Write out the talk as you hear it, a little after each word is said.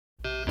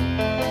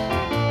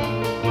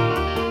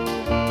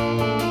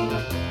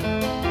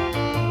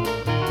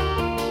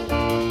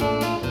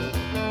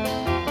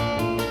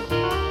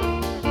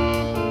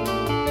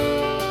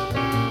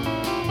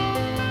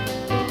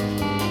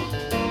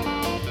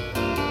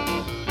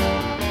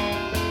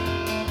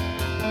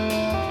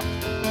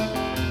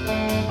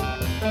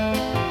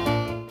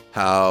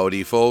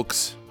Howdy,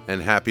 folks,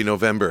 and happy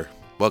November.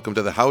 Welcome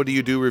to the How Do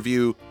You Do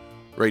review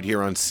right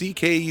here on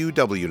CKUW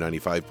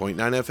 95.9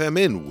 FM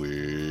in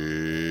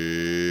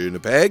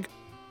Winnipeg,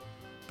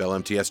 Bell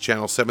MTS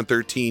Channel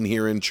 713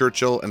 here in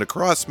Churchill and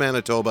across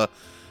Manitoba,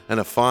 and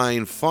a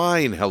fine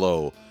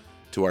hello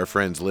to our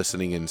friends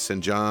listening in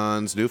St.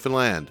 John's,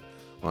 Newfoundland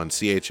on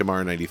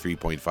CHMR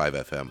 93.5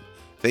 FM.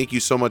 Thank you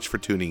so much for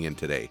tuning in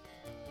today.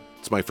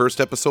 It's my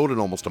first episode in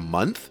almost a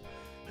month,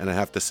 and I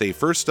have to say,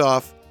 first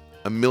off,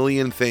 a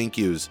million thank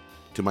yous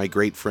to my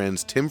great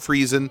friends Tim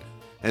Friesen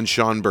and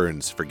Sean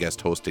Burns for guest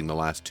hosting the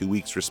last 2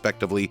 weeks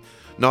respectively.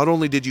 Not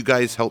only did you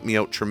guys help me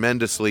out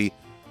tremendously,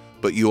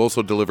 but you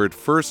also delivered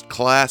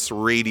first-class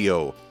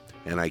radio,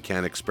 and I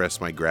can't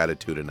express my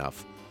gratitude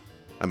enough.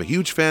 I'm a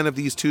huge fan of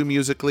these two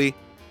musically,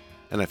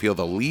 and I feel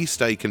the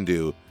least I can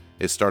do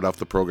is start off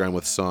the program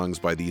with songs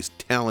by these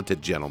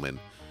talented gentlemen.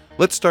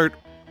 Let's start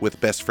with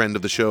best friend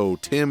of the show,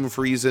 Tim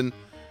Friesen,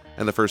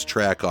 and the first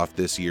track off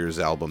this year's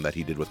album that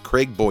he did with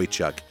Craig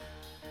Boychuk.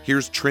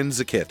 Here's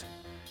Trinsicat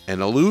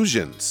and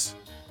Illusions.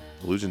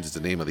 Illusions is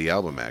the name of the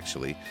album,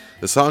 actually.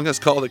 The song is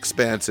called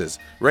Expanses,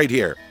 right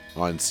here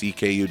on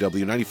CKUW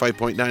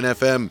 95.9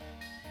 FM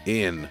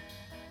in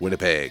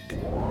Winnipeg.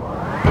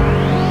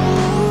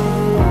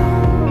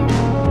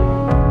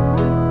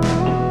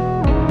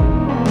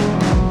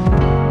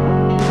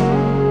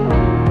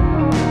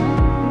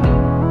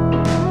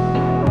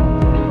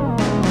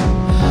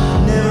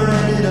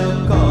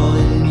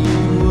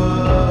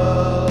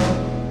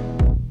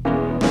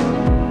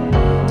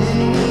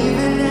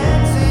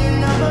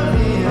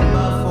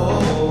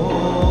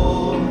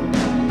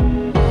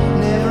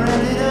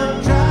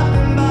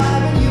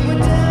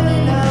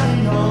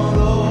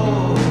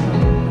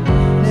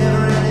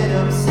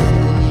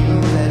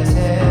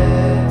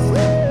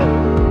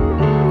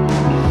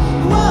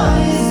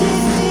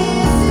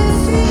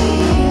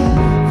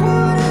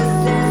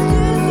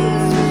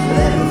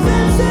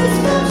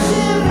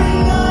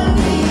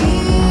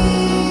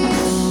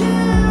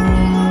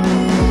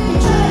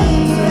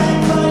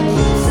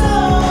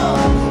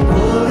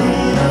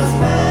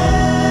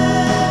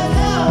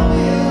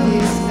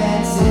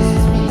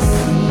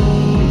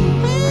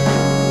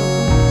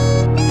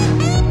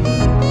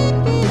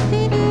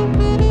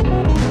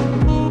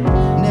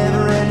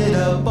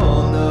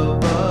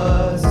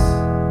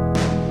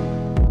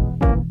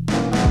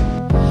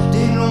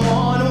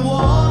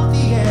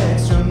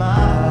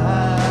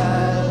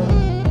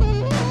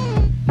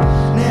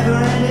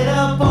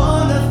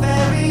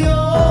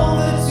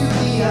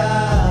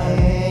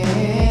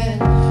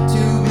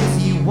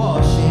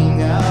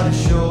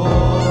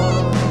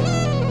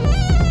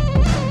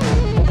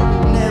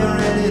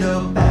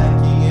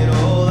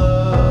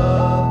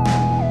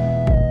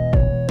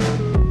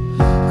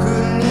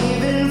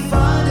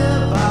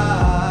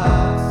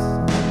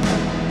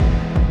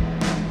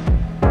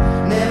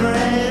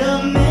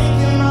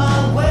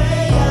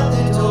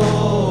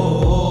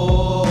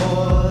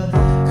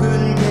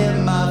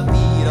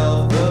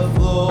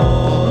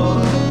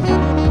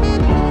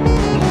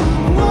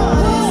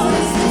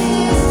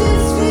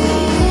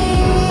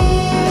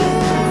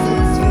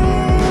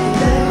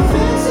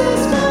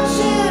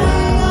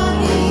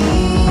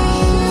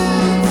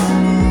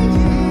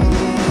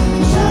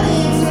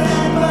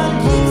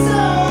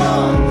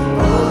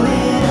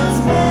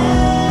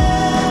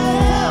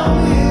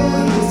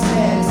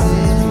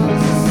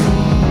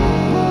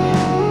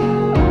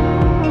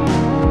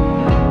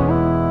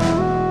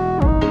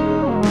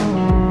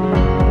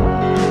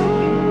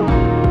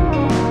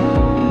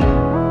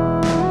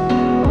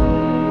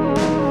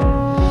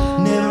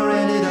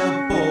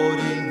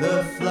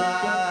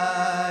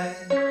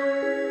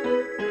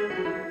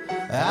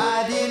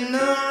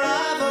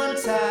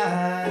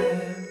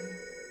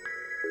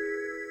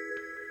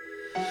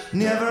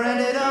 Never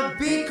ended up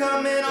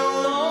becoming a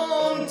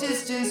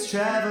long-distance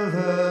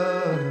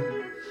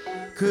traveler.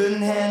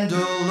 Couldn't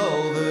handle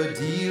all the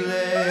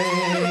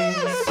delays.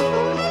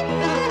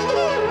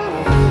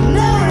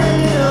 Never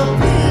ended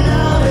up in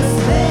outer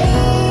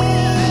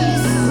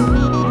space.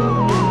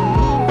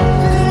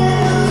 Couldn't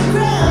handle the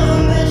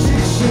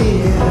gravimetric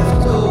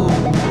shift. Oh.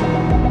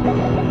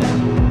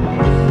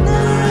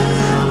 Never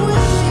ended up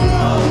wishing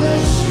on the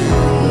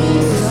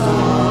shooting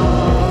star.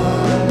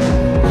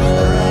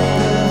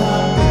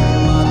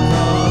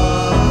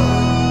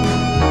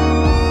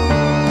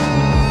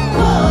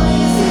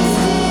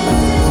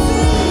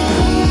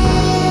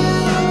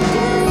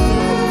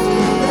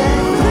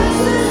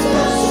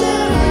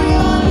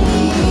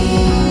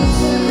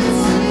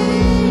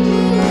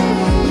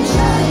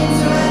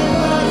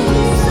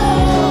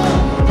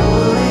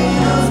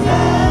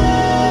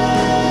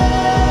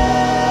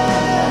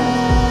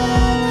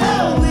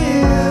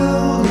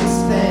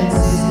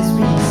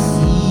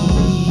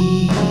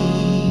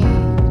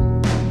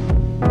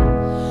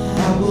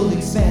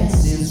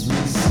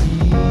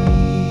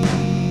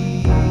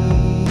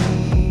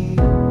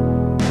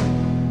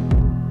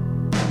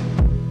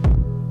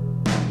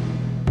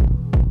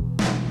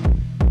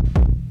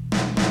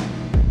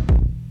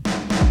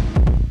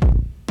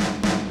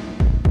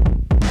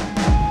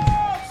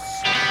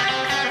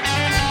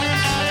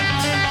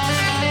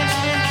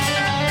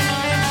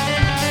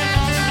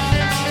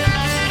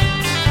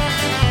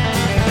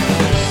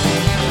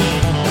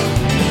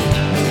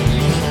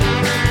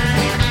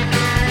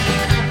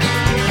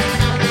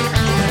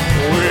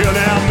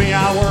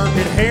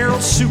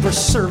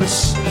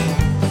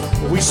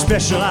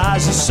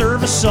 specialize in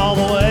service all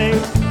the way.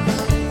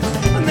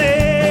 And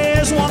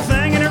there's one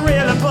thing and it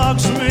really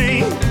bugs me,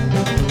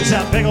 is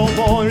that big old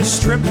boy who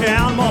stripped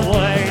down my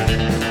way.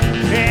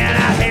 And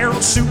at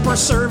Harold Super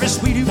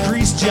Service, we do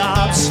grease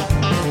jobs.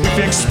 We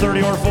fix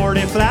 30 or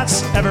 40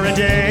 flats every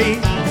day.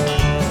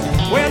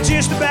 Well,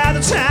 just about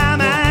the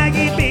time I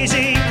get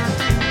busy,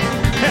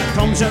 here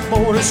comes that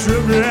boy to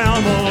strip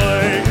down my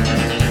way.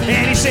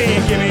 And he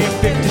said, give me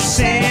 50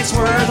 cents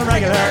worth of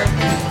regular.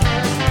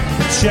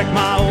 Check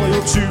my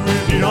oil too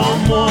if you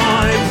don't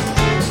mind.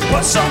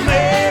 Put some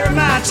air in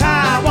my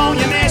tire, won't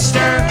you, mister?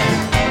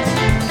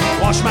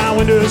 Wash my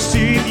windows too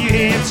if you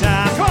have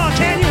time. Come on,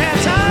 can you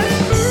have time?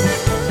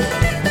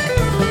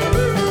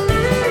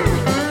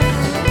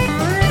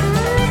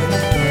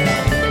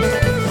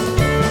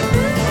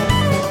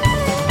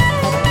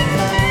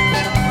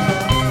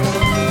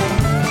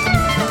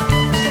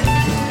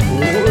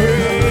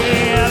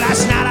 Well,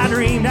 last night I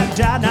dreamed I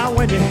died and I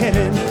went to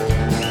heaven.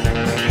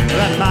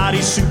 That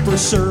mighty super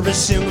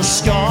service in the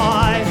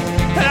sky.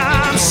 And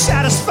I'm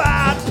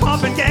satisfied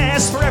pumping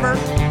gas forever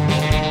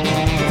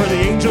for the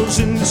angels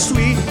in the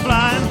suite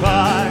flying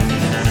by.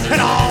 And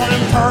all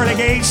them pearly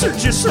gates are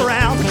just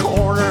around the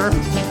corner,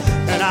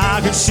 and I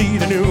can see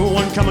the new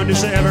one coming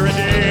just every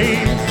day.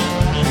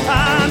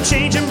 I'm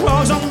changing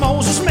plugs on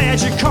Moses'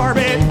 magic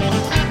carpet,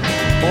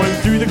 going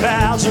through the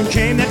clouds and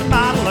came that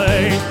Model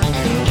A.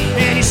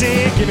 And he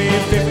said, give me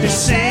 50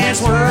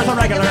 cents worth of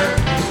regular,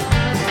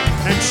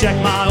 and check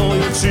my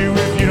oil too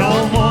if you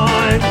don't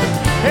mind.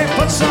 Hey,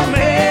 put some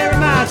air in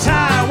my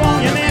tire,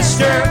 won't you,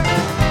 mister?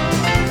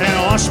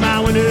 And wash my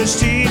windows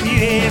too if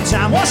you have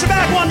time. Wash it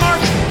back one, Mark.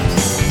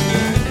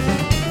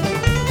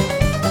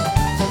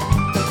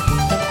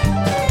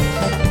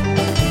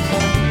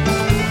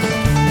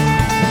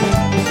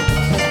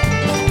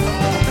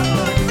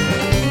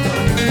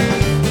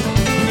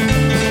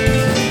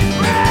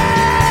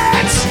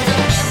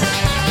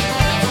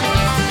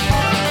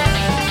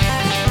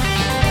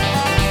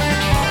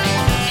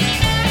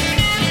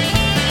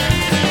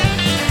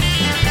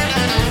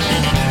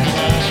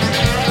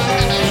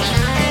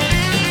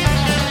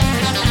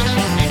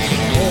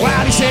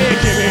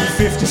 Give me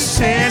 50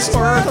 cents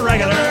worth of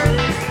regular,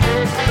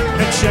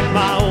 and check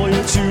my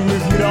oil too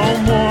if you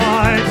don't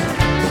mind.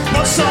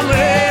 Put some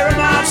air in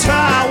my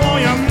tire,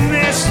 won't you,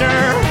 mister?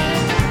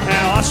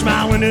 And wash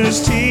my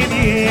windows till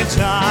you have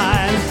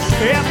time.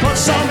 Yeah, put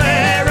some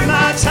air in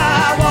my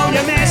tire, won't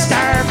you, mister?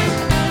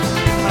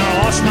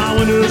 And wash my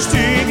windows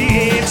till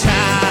you have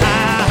time.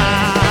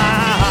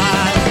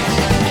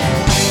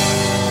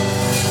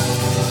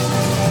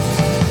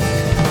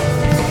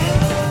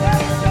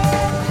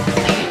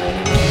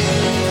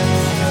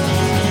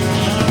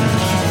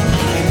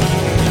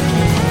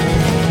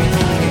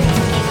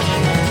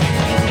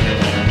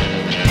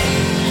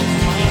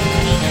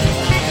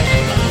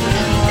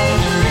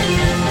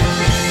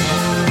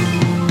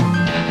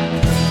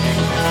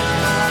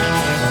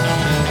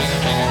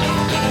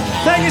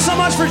 Thank you so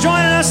much for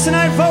joining us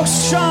tonight,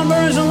 folks. Sean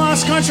Burns and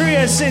Lost Country.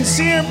 A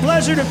sincere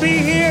pleasure to be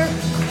here.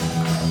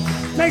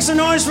 Make some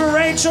noise for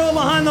Rachel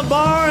behind the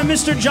bar and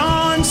Mr.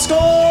 John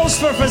Scholes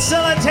for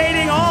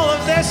facilitating all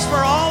of this for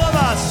all of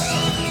us.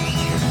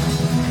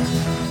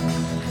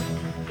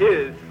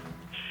 Hier ist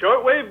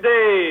Shortwave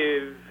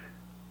Dave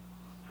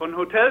von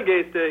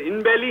Hotelgäste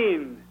in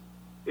Berlin.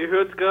 Ihr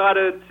hört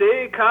gerade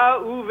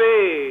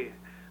CKUW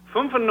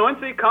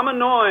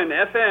 95,9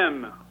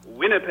 FM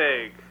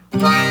Winnipeg.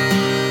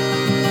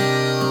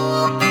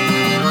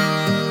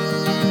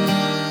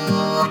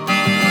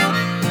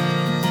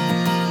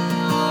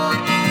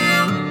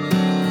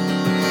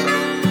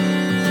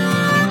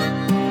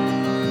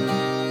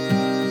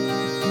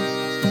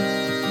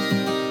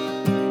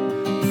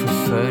 For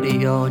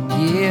 30-odd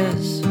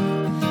years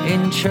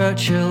in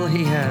Churchill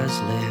he has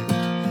lived,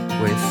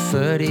 with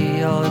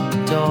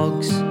 30-odd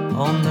dogs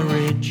on the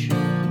ridge,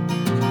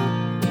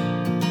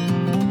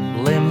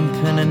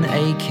 limping and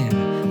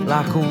aching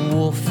like a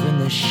wolf in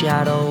the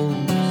shadows.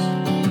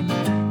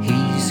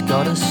 He's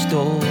got a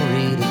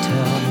story to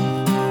tell.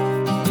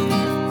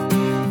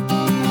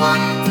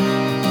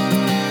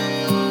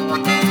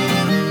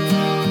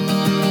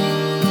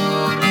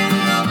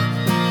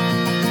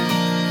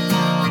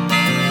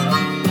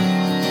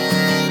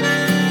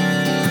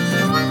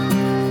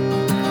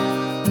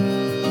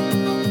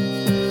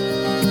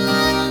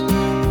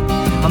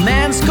 A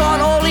man's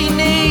got all he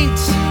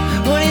needs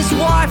when his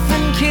wife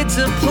and kids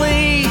are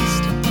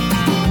pleased,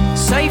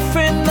 safe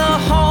in the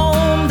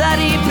home that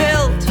he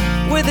built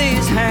with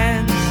his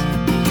hands,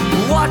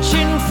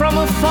 watching from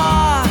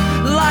afar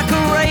like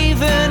a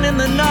raven in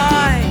the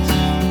night,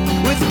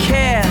 with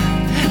care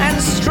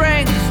and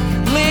strength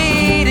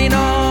leading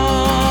on.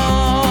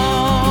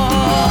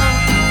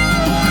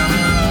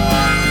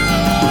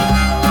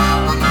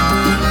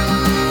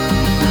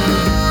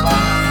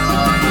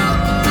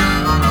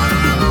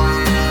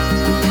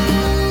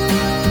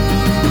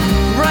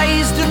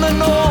 Raised in the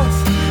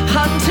north,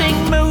 hunting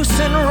moose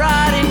and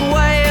riding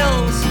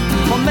whales,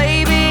 or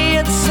maybe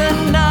it's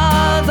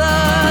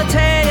another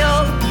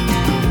tale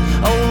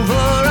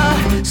over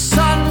a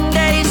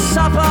Sunday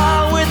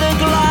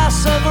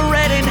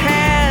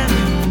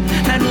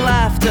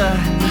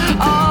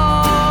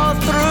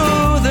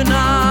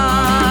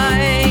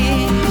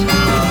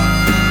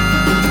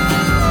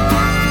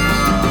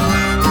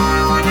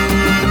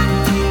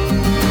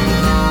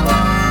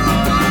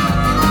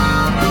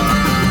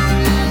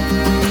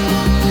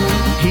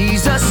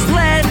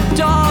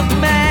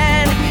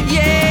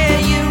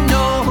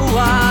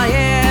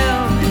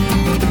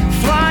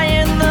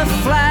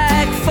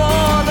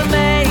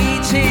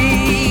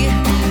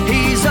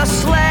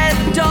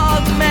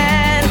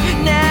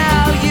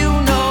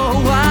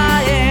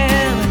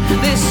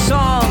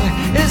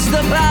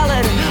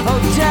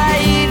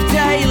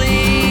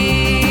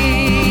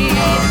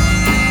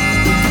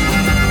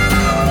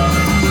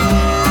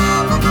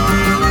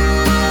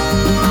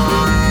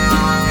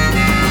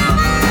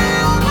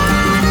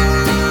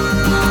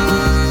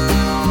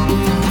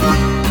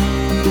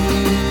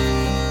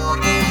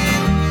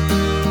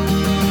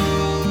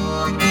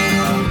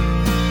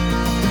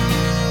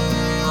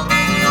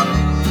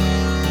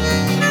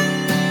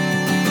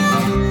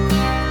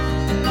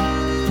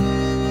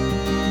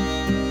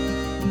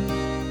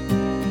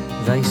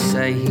They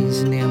say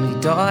he's nearly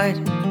died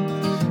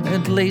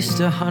at least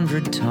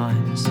 100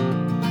 times,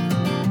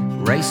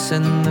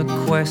 racing the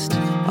quest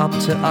up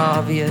to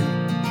Arvia.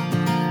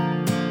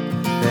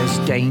 There's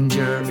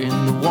danger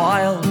in the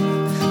wild,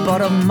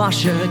 but a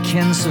musher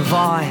can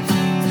survive,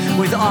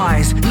 with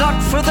eyes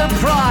not for the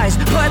prize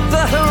but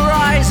the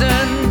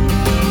horizon.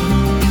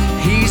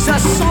 He's a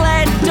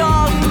sled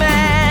dog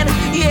man,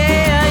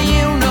 yeah,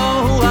 you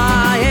know who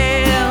I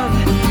am,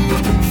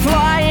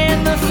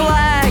 flying the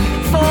flag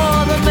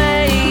for the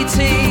Métis.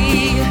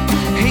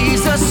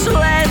 He's a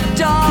sled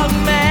dog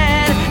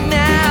man,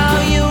 now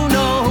you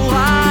know who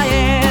I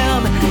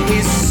am.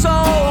 His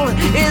soul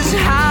is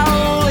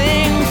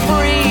howling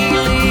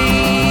freely.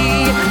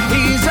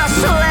 He's a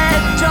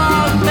sled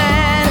dog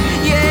man,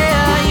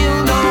 yeah,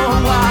 you know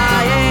who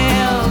I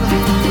am.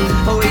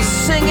 Oh, we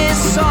sing his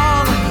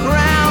song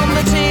round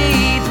the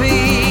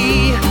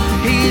teepee.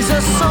 He's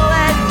a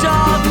sled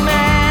dog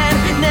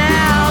man,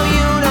 now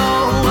you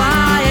know who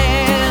I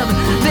am.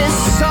 This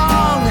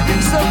song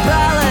is the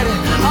ballad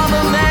of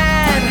a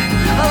man,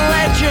 a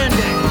legend,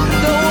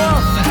 the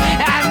wolf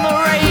and the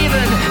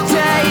raven,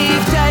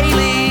 Dave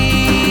Daly.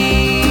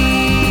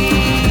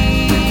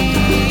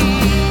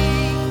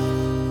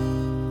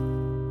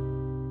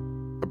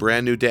 A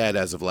brand new dad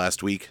as of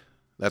last week.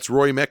 That's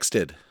Roy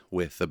Mexted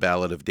with the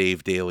Ballad of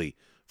Dave Daly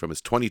from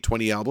his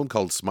 2020 album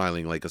called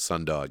Smiling Like a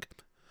Sundog.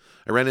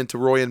 I ran into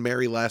Roy and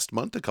Mary last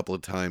month a couple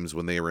of times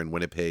when they were in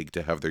Winnipeg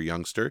to have their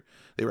youngster.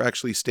 They were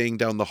actually staying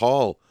down the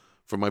hall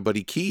from my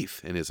buddy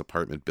Keith in his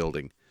apartment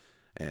building.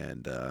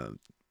 And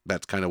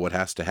that's kind of what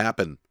has to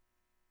happen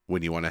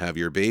when you want to have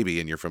your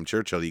baby and you're from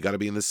Churchill. You got to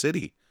be in the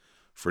city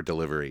for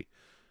delivery.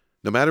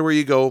 No matter where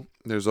you go,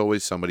 there's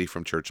always somebody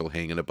from Churchill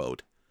hanging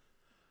about.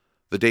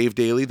 The Dave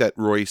Daly that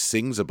Roy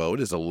sings about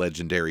is a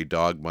legendary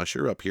dog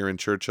musher up here in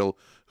Churchill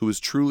who is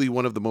truly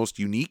one of the most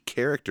unique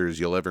characters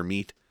you'll ever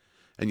meet.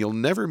 And you'll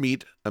never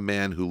meet a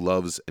man who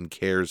loves and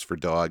cares for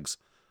dogs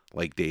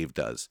like Dave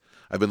does.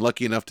 I've been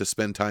lucky enough to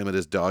spend time at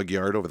his dog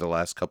yard over the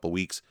last couple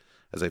weeks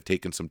as I've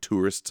taken some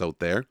tourists out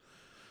there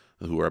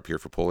who are up here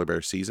for polar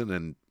bear season,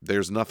 and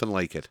there's nothing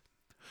like it.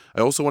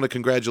 I also want to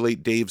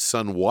congratulate Dave's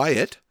son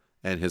Wyatt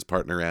and his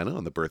partner Anna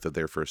on the birth of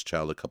their first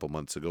child a couple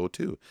months ago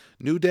too.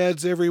 New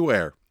dads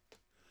everywhere.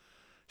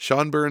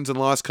 Sean Burns and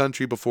Lost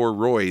Country before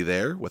Roy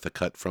there, with a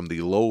cut from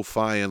the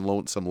Lo-Fi and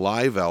Lonesome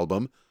live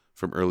album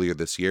from earlier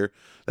this year.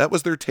 That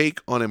was their take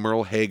on a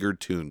Merle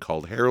Haggard tune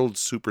called Harold's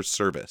Super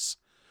Service.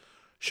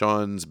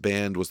 Sean's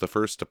band was the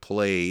first to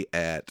play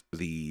at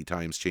the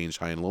Times Changed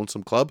High and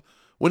Lonesome Club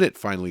when it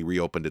finally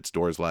reopened its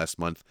doors last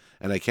month,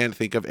 and I can't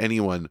think of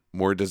anyone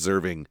more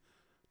deserving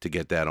to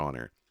get that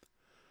honor.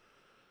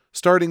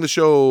 Starting the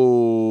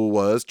show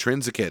was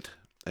Trinsicat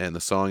and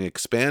the song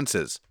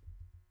Expanses,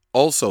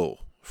 also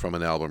from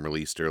an album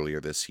released earlier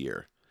this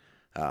year.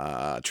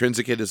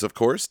 Trinsicat is, of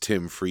course,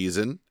 Tim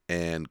Friesen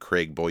and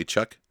Craig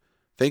Boychuk.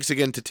 Thanks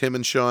again to Tim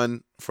and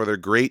Sean for their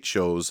great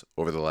shows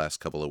over the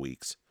last couple of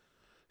weeks.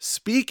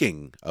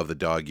 Speaking of the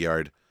dog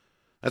yard,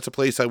 that's a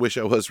place I wish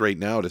I was right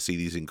now to see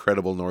these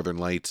incredible northern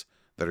lights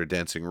that are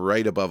dancing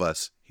right above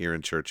us here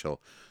in Churchill.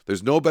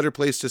 There's no better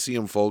place to see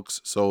them, folks,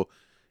 so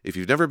if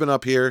you've never been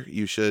up here,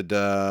 you should,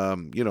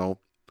 come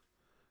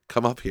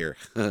up here.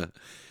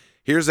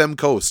 Here's M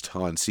Coast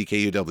on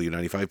CKUW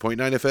 95.9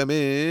 FM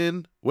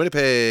in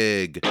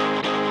Winnipeg.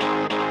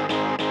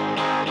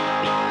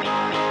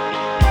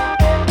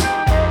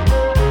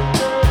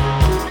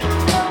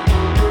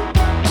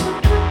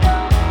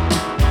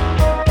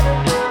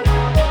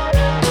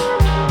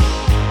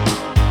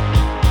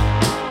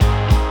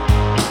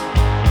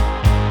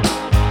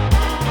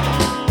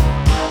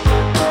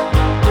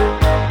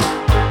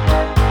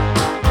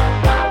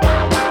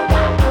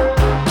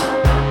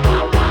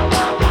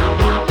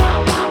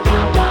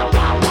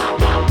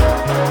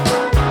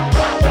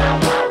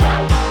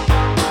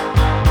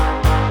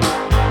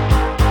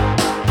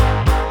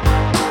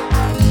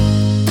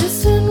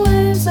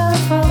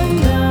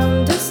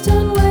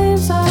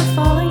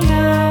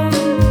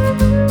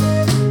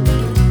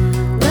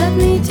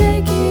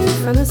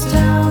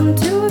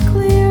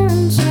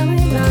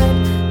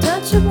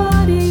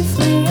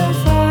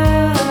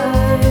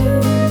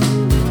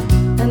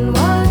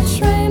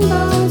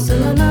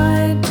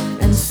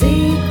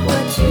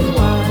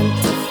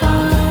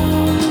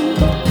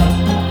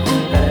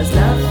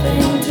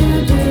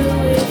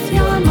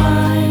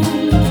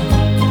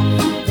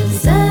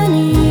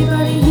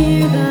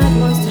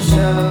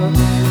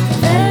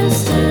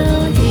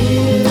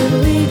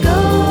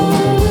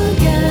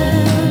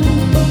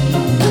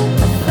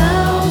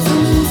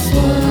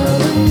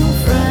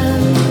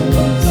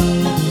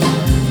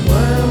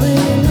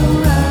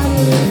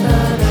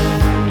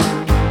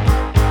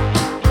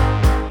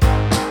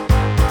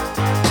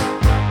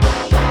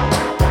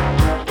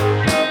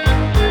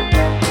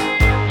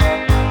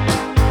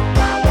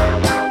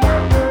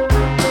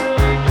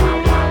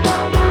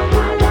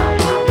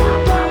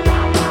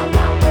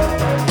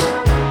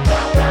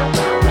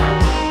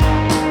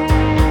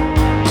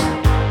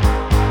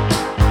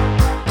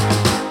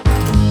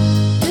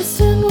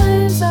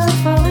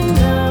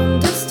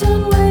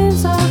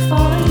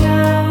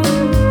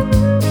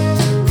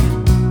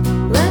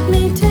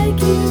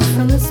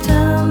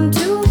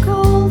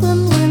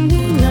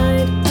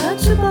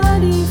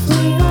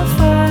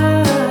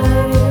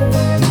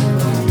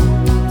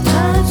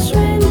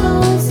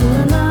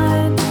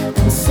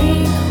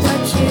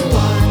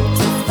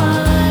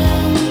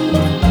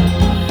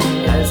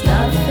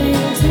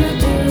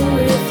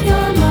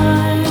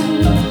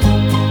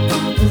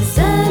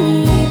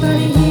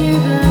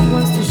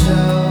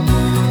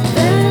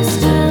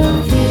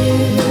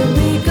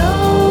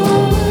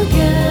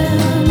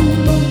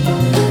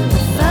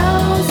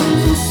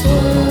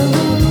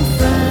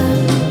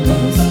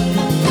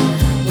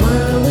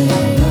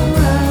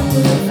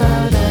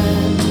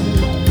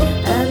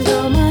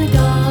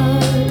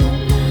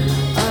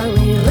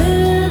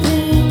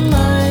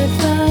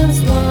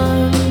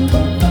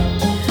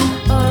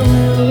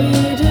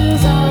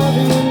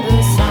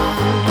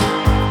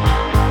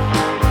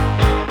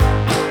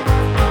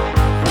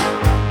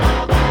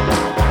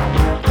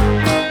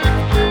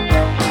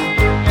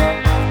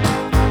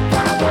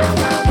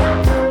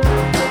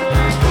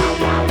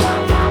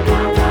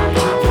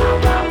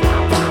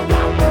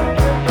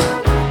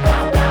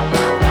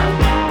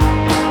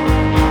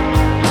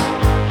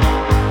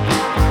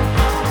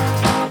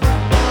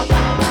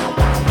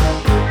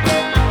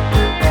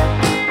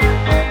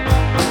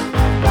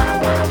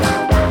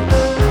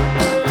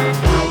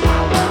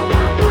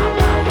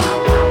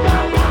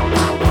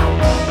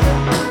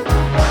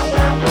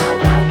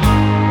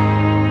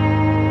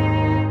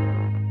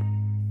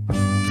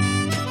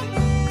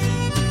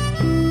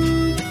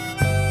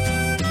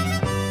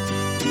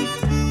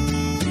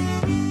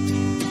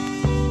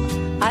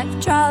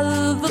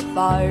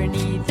 far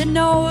 'neath the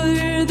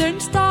northern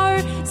star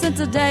since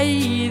the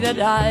day that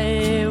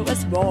I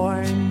was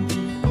born.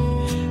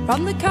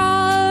 From the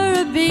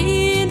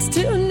Caribbean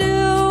to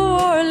New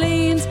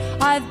Orleans,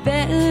 I've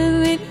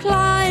been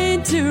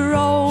inclined to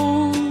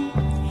roam.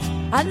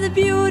 And the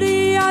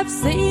beauty I've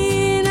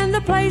seen and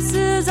the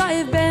places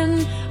I've been,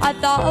 I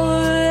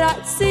thought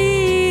I'd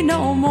see no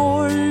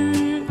more.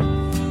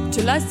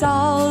 Till I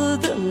saw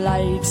the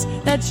lights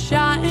that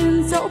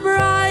shine so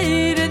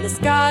bright in the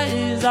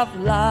skies of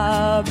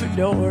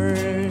Labrador.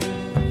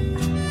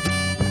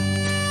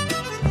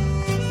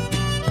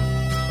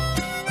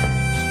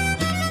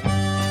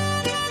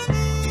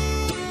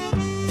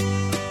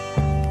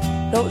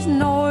 Those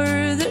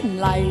northern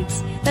lights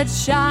that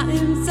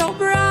shine so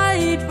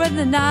bright when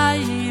the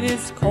night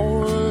is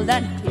cold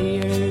and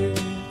clear.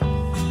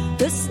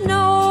 The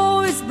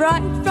snow is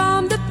bright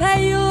from the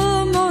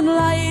pale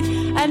moonlight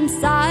and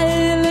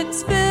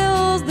silence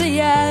fills the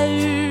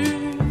air.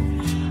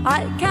 I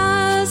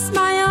cast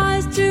my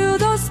eyes to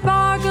those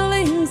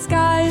sparkling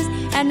skies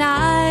and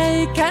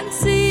I can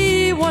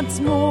see once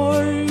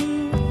more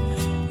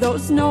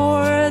those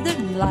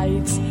northern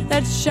lights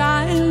that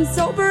shine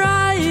so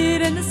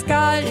bright in the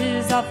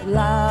skies of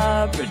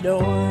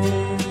Labrador.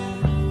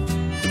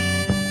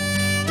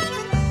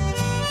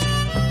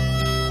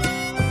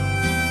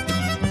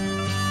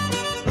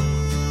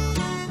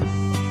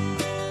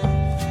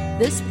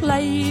 This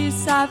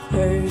place I've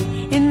heard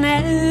in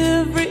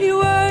every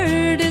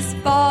word is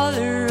far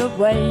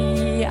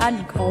away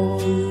and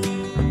cold,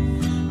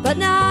 but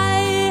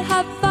I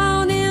have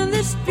found in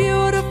this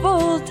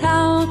beautiful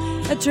town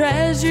a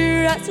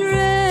treasure as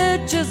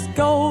rich as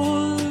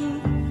gold.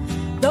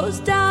 Those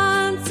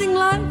dancing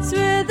lights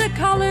with the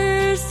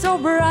colors so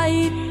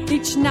bright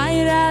each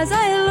night as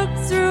I look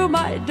through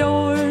my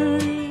door.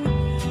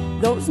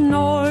 Those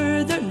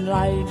northern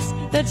lights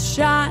that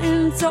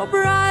shine so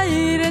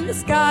bright in the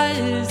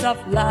skies of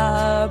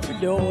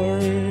Labrador.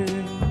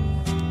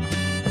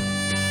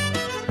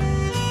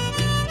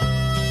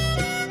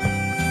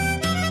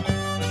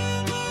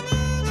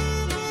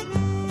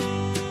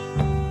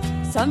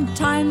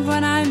 Sometimes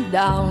when I'm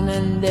down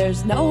and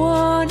there's no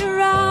one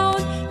around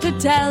to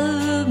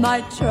tell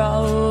my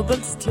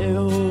troubles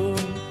to,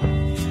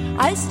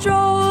 I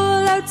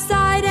stroll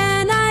outside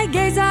and I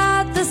gaze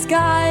at the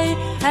sky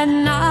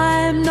and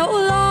I'm no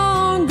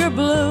longer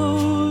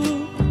blue.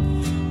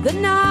 The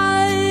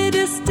night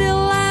is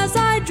still as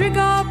I drink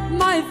up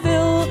my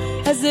fill,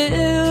 as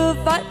if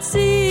I'd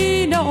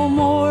see no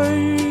more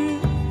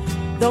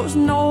those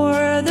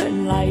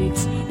northern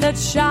lights that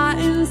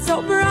shine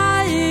so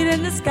bright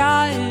in the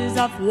skies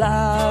of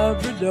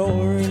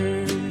Labrador.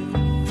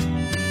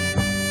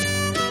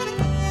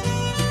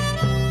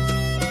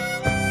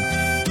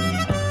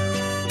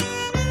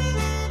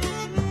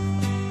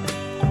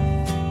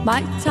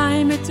 My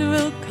time it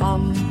will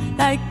come,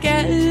 like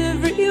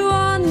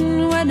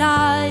everyone, when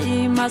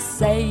I must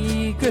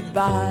say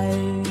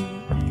goodbye.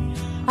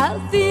 I'll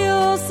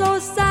feel so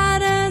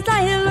sad as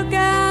I look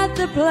at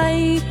the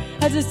plane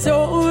as it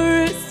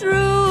soars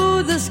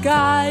through the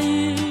sky.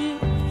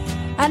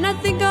 And I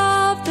think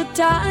of the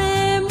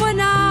time when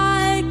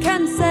I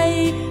can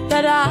say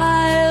that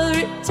I'll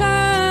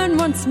return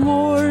once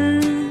more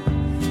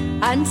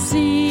and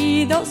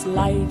see those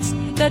lights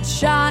that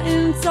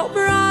shine so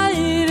bright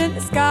in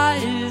the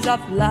skies of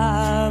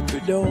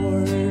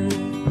Labrador.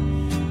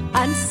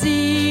 And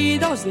see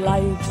those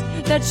lights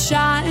that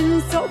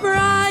shine so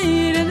bright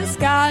in the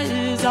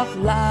skies of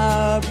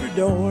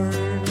Labrador.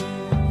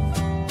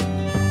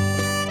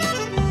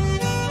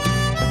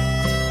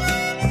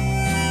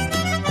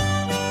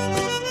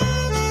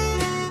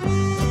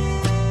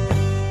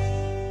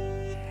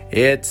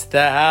 It's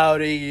the How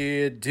Do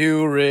You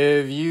Do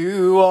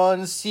review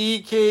on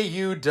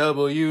CKUW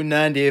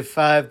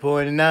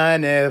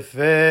 95.9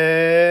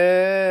 FM.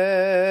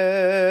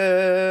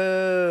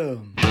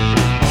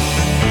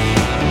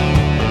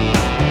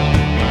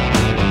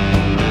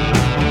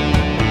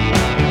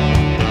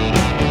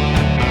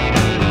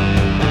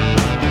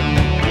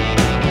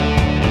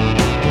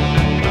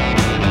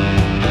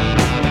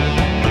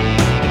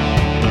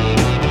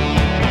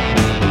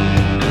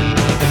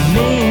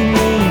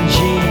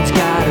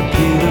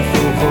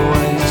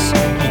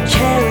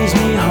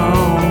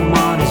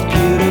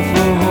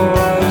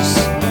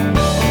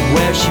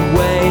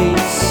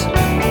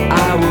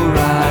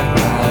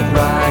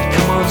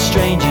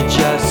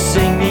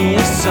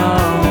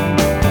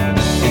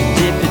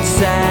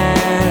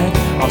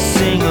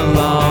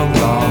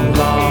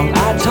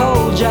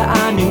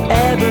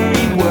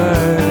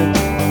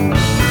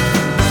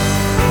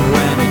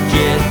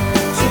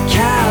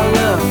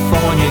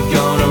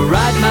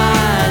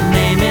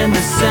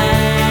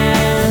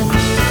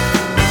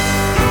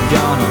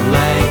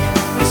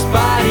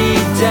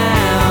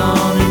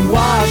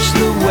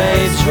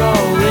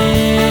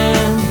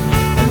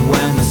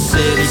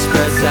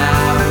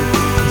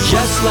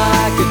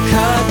 Like a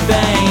cut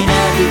vein,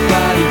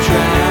 everybody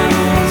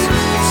drowns.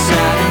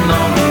 Sad and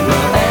lonely,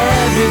 well,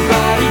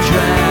 everybody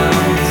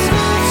drowns.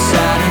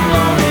 Sad and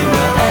lonely,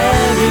 well,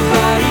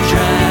 everybody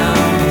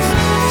drowns.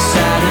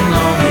 Sad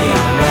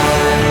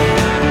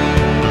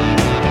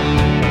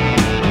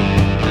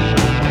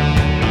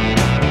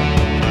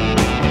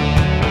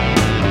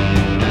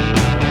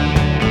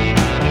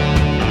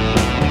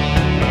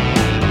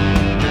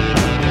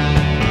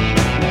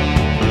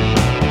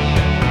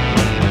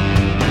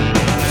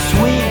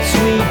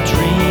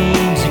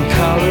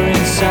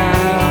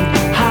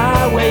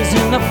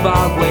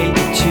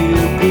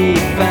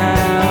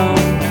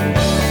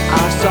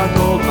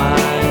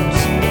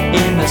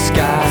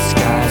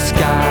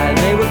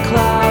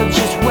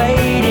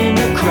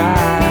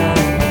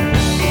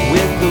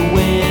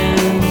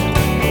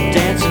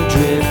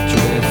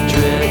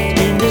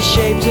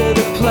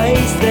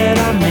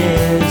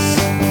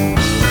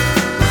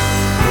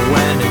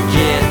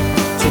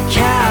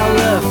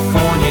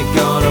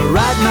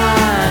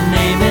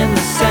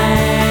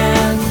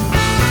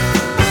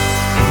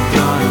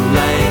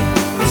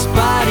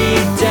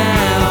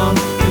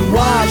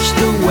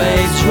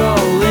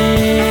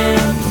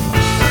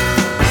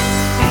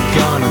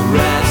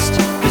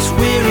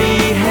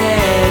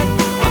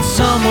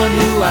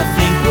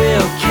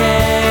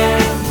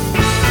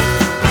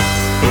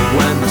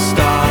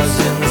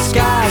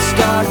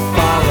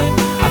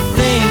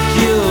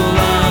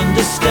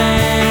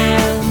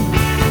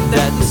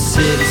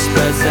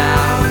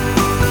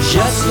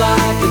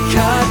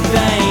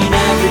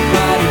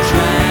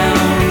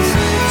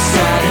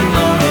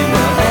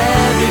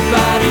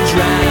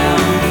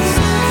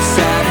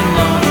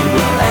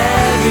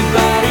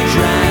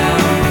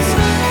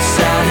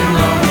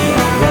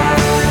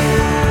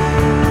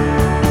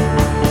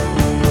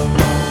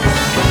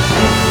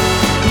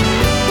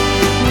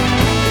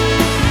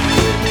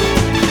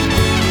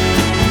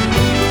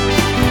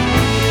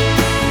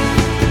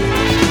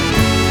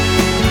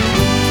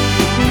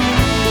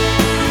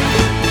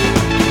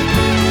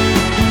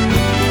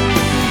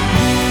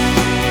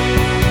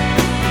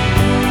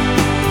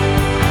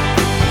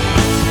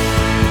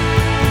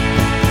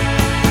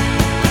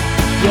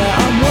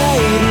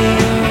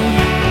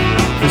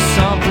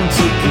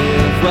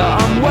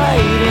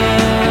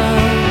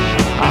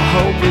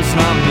hope is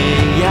not me.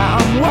 Yeah,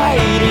 I'm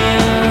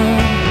waiting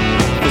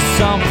for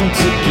something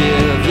to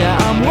give. Yeah,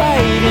 I'm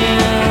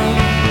waiting.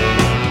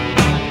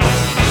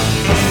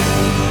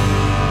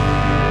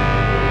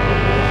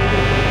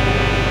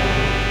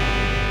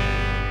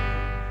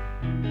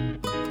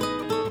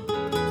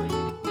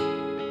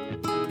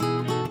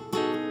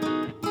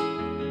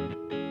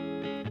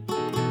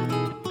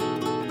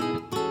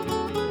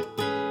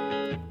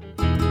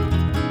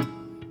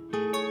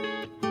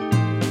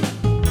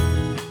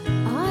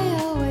 I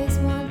always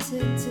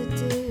wanted to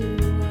do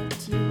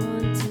what you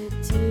wanted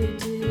to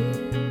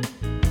do.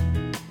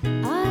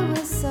 I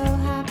was so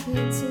happy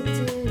to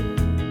do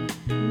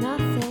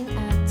nothing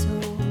at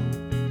all.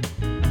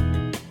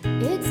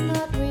 It's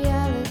not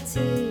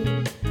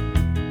reality,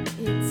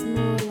 it's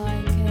more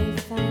like a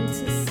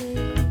fantasy.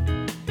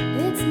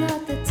 It's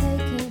not the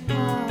taking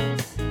part,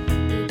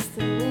 it's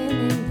the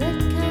winning that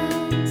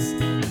counts.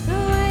 The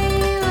way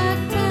you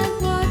act and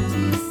what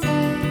you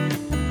say,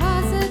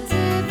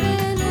 positive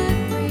in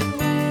every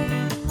way.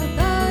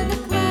 Although the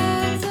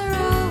clouds are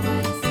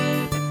always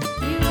here,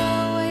 you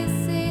always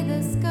see the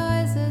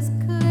skies as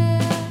clear.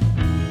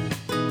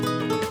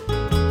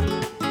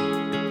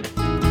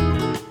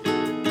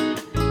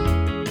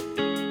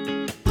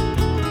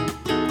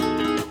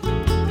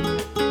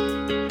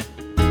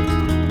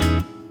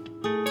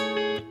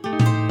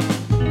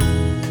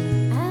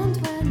 And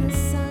when the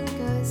sun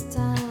goes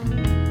down,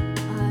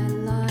 I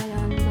lie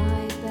on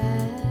my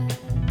bed.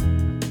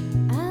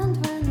 And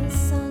when the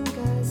sun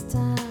goes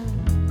down,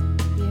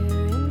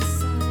 you're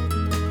inside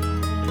my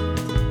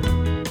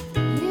head.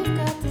 You've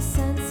got the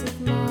sense of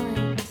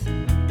mind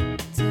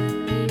to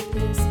leave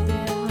this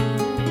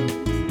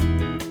behind.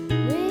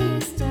 We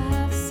used to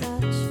have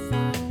such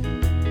fun.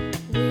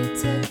 We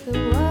took the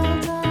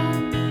world on.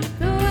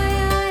 The way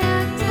I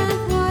act and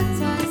what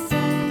I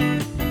say,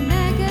 the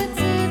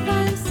negative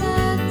I'm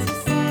sad to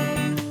say.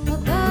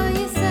 Although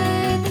you say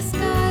the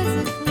skies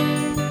are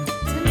clear,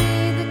 to me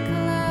the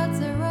clouds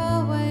are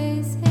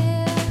always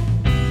here.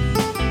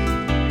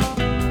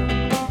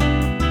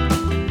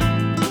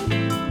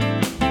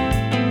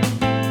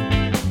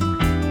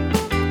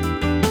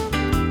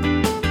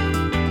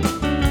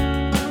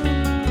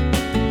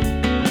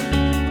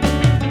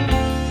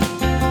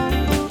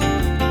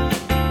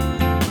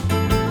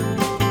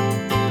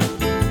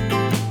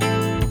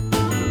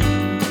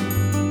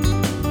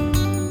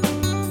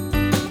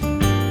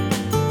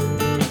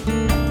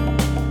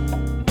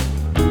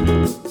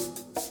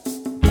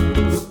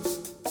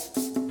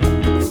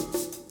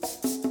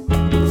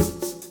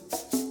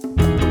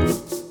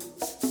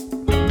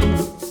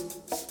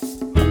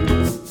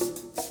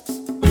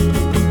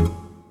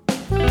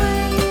 The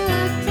way you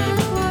act and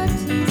what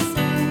you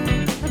say,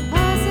 a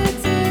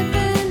positive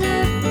in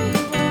every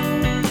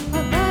way.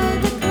 Although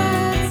the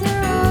clouds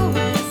are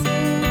always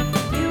here,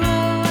 you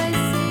always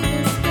see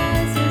the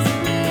skies as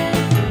clear.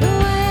 The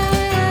way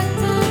I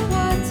act and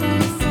what I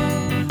say,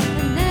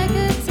 the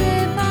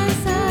negative I'm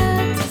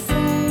sad to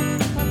say.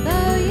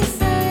 Although you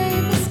say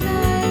the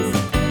skies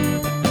are clear,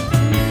 to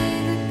me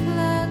the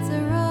clouds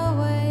are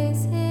always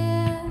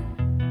here.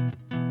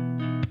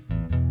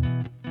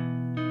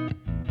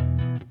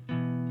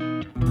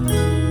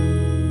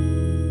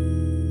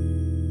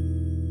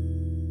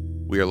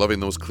 We are loving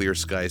those clear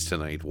skies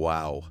tonight.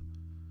 Wow.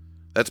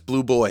 That's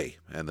Blue Boy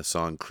and the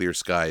song Clear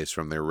Skies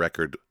from their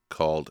record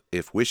called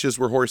If Wishes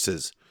Were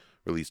Horses,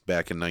 released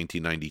back in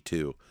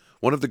 1992.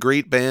 One of the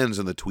great bands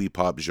in the twee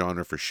pop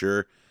genre for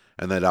sure,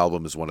 and that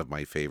album is one of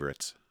my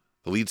favorites.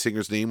 The lead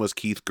singer's name was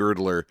Keith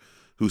Girdler,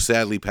 who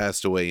sadly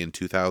passed away in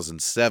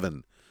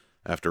 2007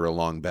 after a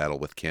long battle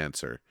with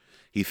cancer.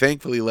 He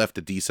thankfully left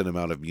a decent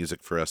amount of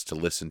music for us to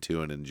listen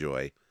to and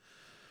enjoy.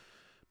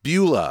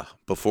 Beulah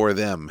before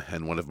them,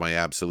 and one of my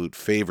absolute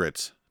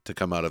favorites to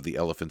come out of the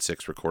Elephant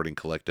Six Recording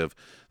Collective.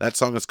 That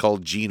song is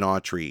called Gene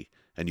Autry,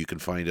 and you can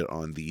find it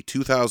on the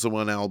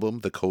 2001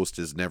 album, The Coast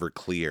is Never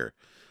Clear.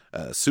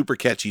 A super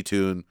catchy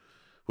tune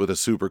with a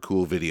super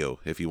cool video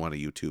if you want to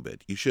YouTube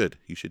it. You should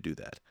do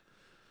that.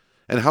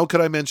 And how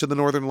could I mention the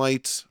Northern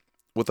Lights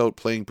without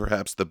playing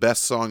perhaps the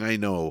best song I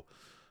know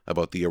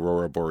about the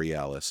Aurora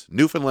Borealis?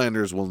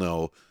 Newfoundlanders will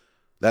know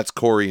that's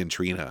Corey and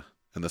Trina,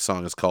 and the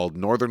song is called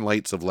Northern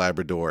Lights of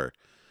Labrador,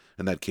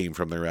 and that came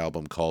from their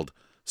album called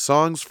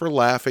Songs for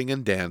Laughing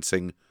and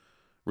Dancing,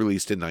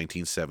 released in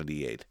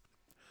 1978.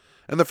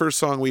 And the first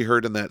song we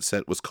heard in that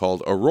set was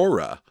called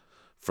Aurora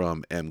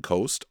from M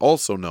Coast,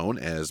 also known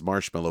as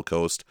Marshmallow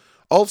Coast,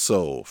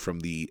 also from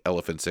the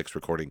Elephant Six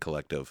Recording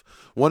Collective,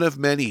 one of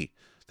many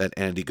that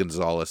Andy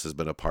Gonzalez has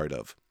been a part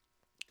of.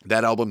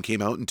 That album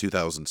came out in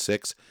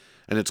 2006,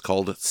 and it's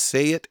called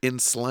Say It in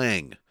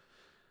Slang,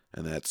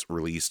 and that's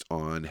released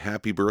on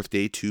Happy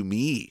Birthday to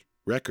Me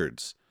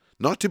Records,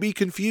 not to be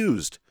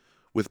confused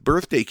with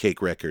Birthday Cake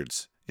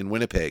Records in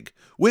Winnipeg,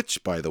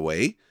 which, by the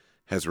way,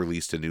 has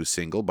released a new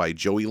single by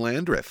Joey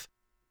Landreth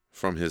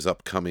from his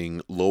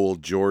upcoming Lowell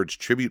George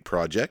tribute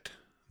project.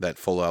 That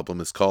full album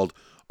is called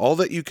All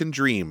That You Can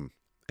Dream,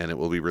 and it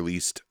will be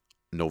released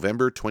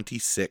November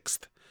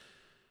 26th.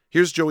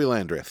 Here's Joey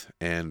Landreth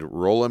and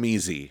Roll 'Em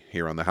Easy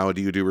here on the How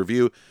Do You Do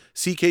Review,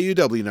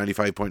 CKUW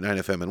 95.9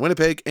 FM in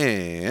Winnipeg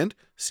and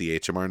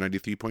CHMR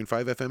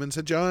 93.5 FM in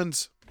St.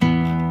 John's.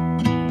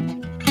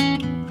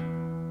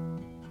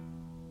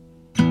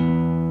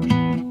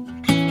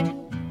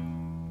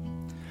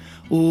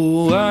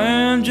 Oh, I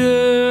am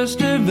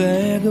just a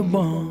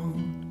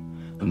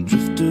vagabond, a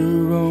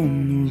drifter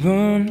on the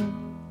run,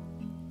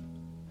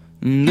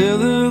 and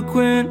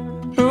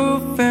eloquent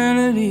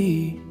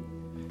profanity,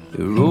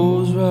 it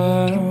rolls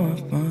right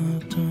off my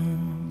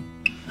tongue.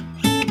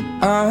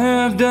 I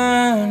have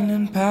dined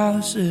in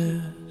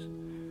palaces,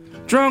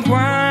 drunk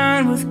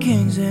wine with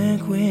kings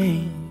and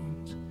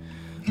queens,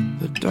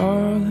 but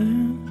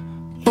darling,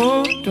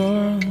 oh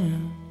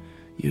darling,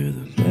 you're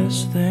the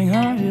best thing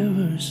I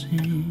ever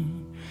seen.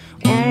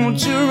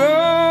 Won't you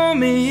roll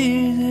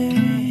me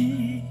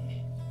easy,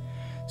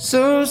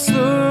 so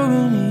slow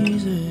and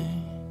easy?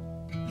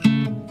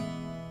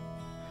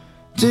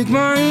 Take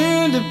my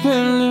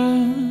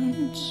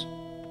independence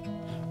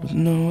with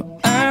no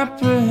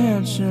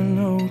apprehension,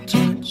 no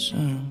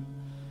tension.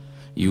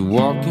 You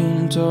walk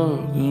and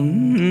talk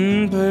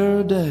in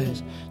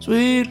paradise,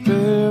 sweet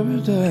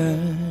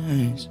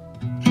paradise.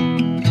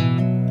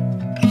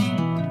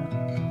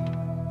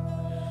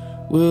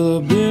 Well,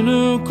 I've been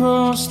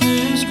across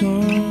this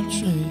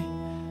country,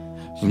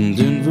 from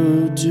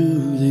Denver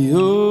to the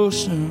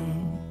ocean,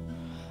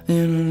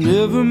 and I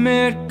never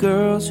met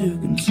girls who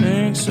can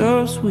sing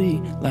so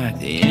sweet like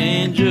the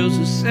angels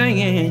who sing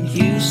in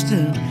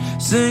Houston,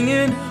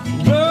 singing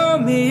roll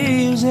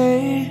me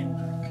easy,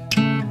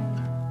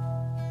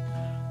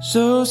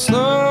 so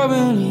slow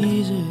and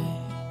easy.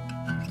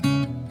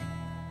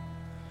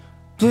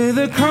 Play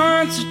the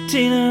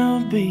concertina,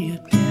 I'll be a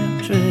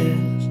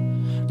temptress,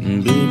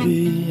 and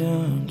baby,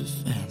 I'm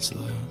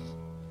defenseless.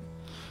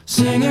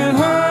 Singing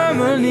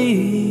harmony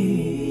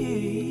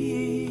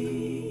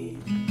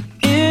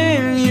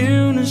in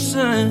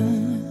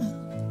unison,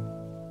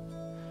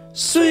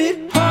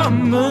 sweet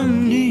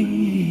harmony.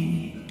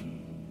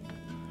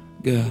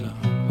 Got a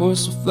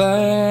horse, a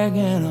flag,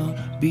 and I'll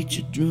beat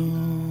your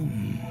drum.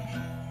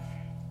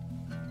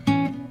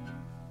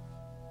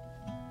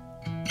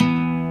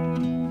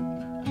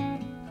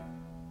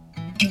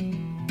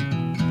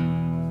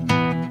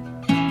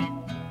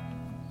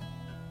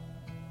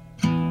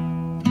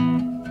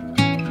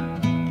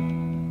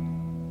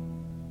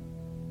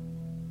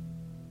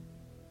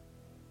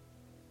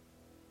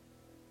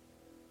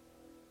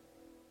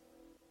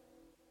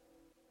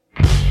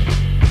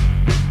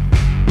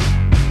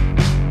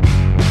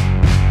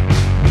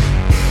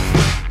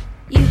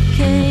 You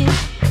can't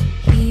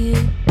hear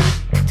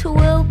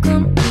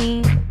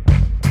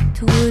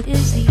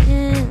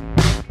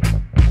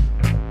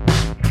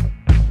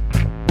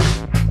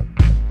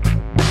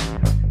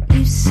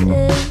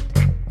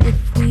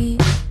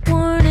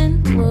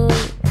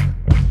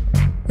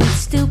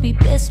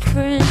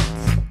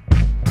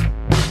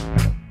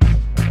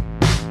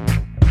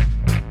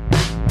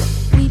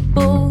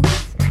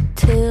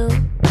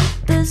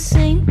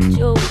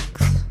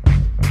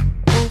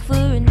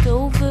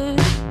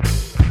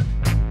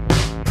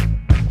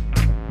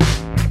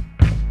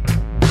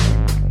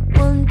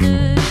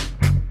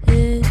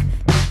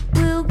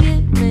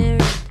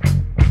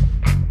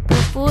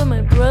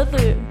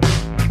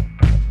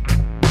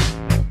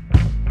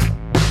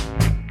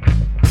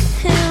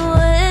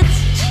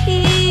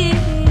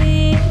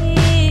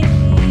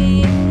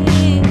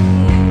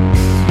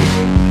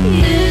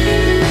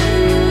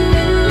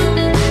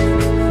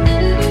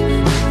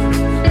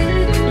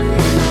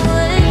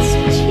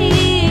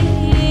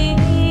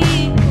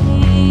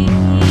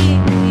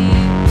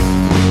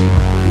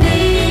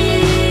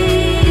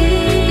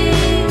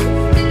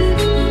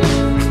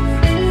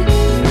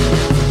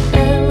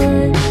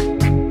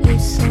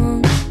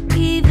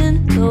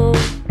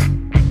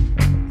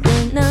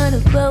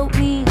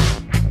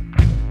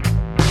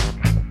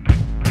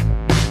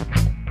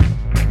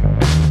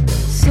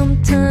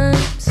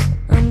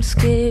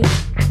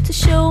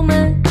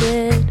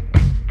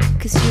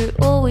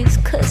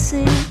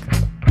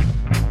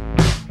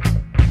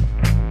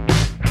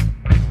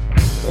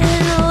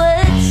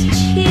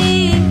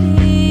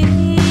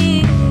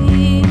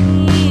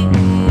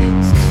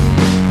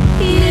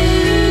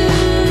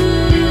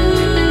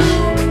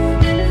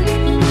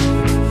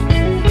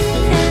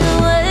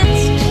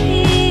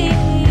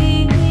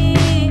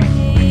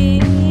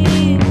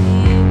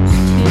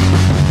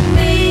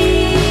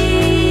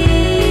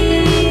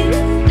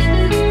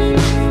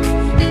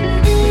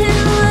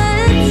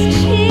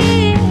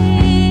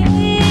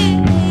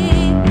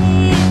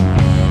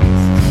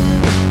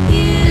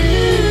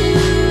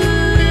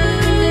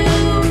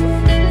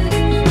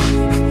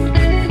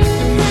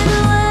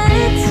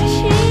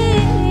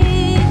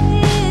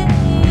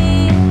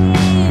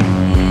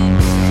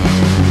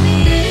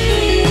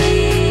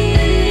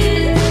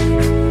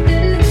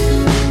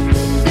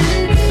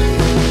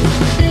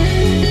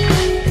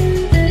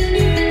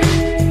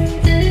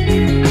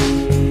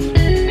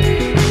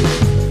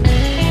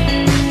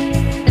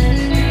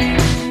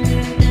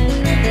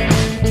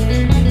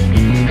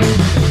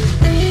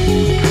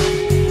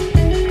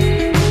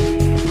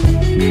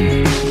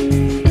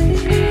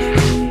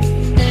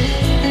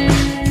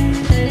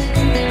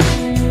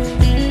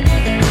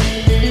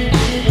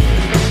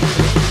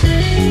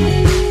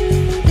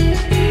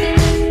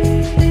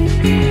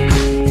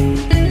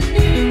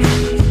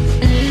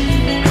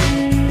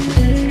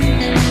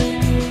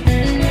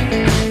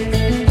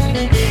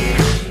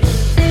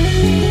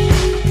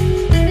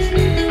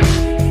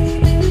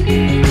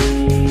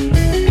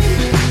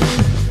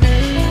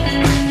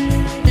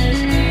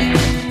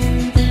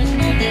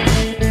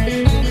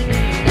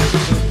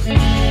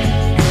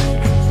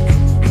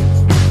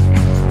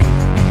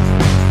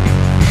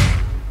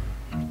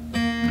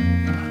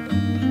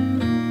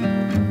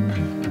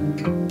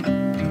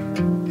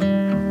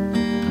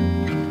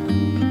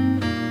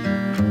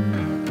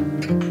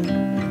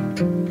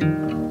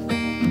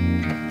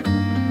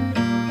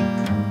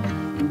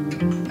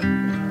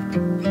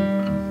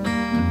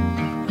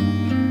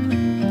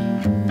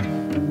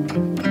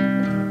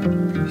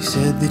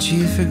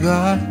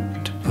forgot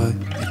to put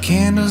the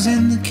candles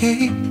in the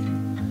cake.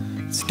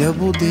 It's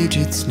double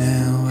digits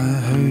now, I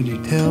heard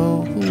you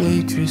tell the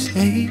waitress,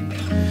 hey,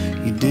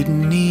 you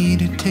didn't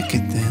need a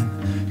ticket then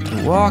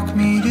to walk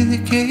me to the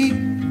gate.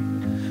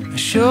 I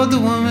showed the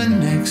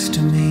woman next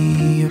to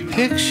me your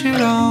picture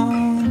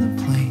on the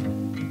plane.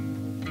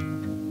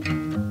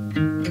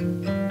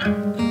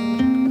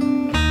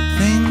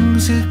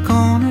 Things are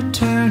gonna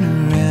turn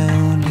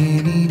around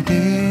any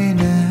day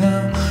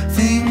now.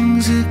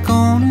 Things are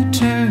gonna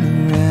turn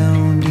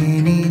around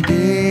any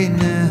day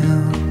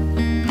now.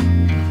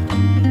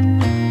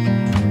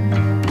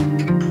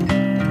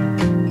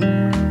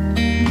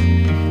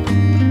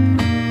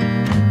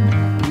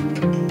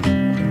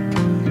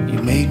 You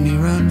made me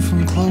run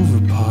from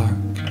Clover Park.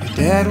 Your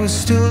dad was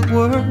still at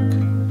work.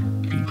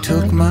 You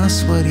took my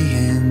sweaty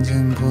hands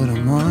and put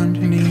them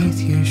underneath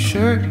your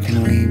shirt.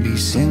 Can we be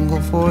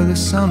single for the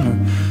summer,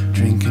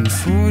 drinking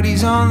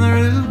 40s on the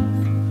roof?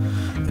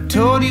 I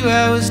told you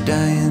I was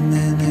dying,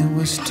 and it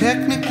was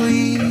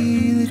technically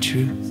the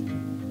truth.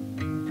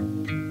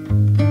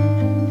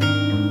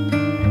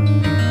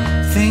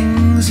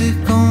 Things are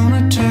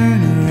gonna turn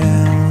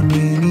around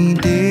any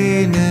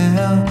day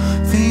now.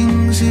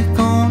 Things are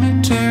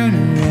gonna turn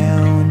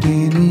around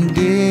any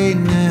day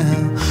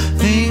now.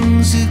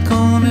 Things are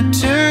gonna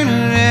turn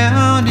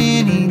around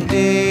any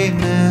day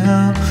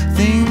now.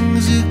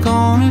 Things are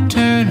gonna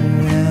turn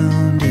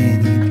around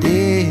any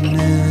day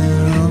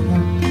now.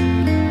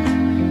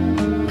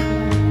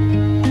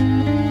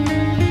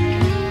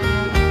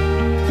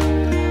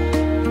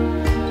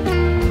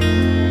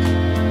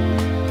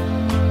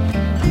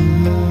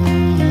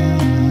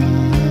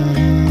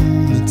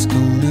 It's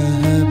gonna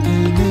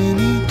happen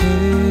any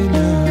day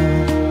now.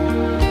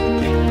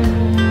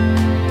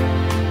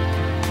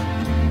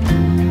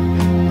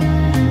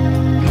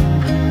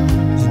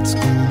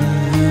 It's gonna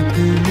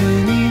happen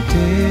any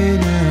day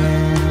now.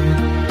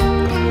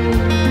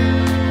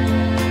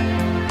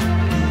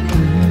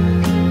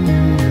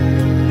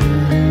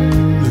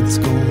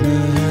 It's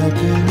gonna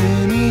happen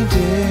any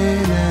day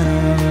now.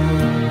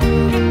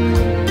 It's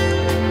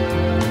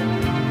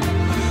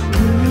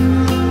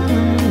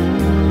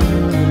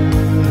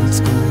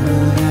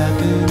gonna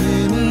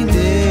happen any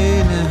day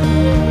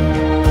now.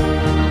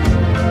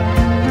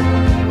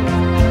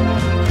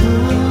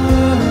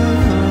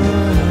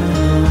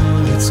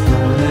 It's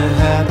gonna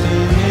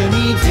happen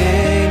any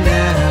day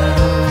now.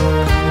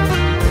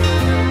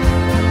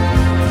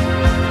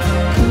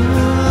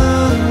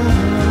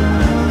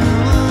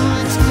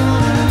 It's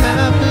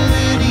gonna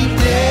happen any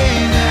day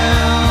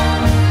now.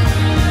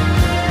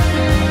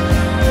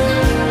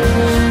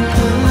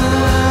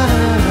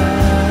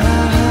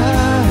 It's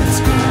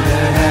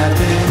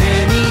gonna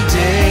happen any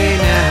day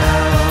now.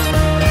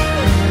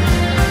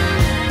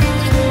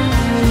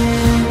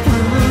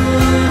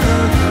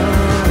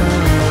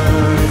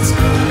 It's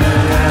gonna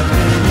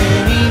happen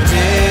any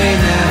day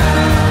now.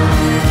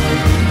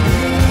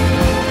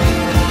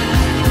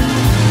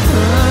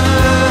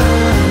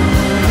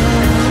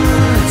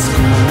 It's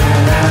gonna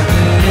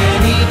happen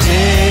any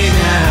day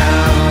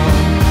now.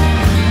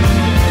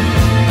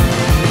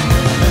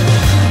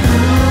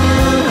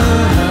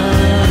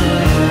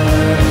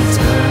 It's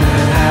gonna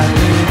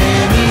happen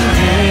any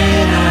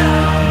day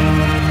now.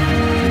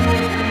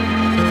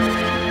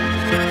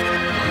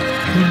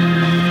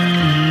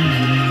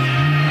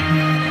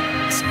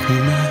 It's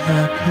gonna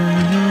happen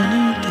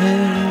any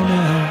day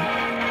now.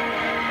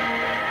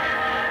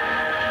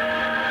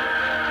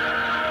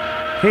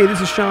 Hey,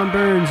 this is Sean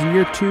Burns, and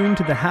you're tuned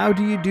to the How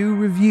Do You Do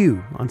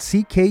review on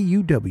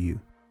CKUW.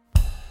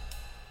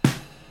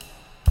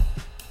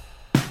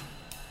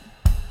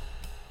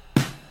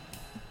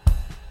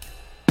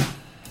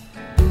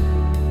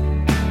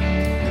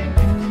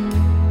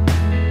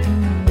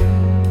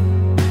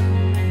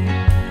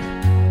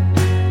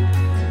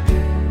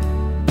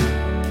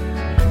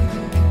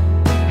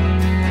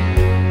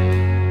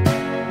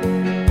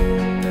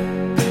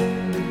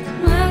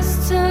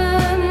 Last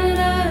time that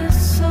I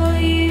saw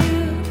you,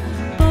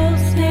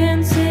 both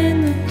hands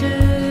in the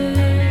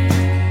dirt,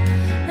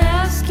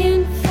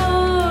 asking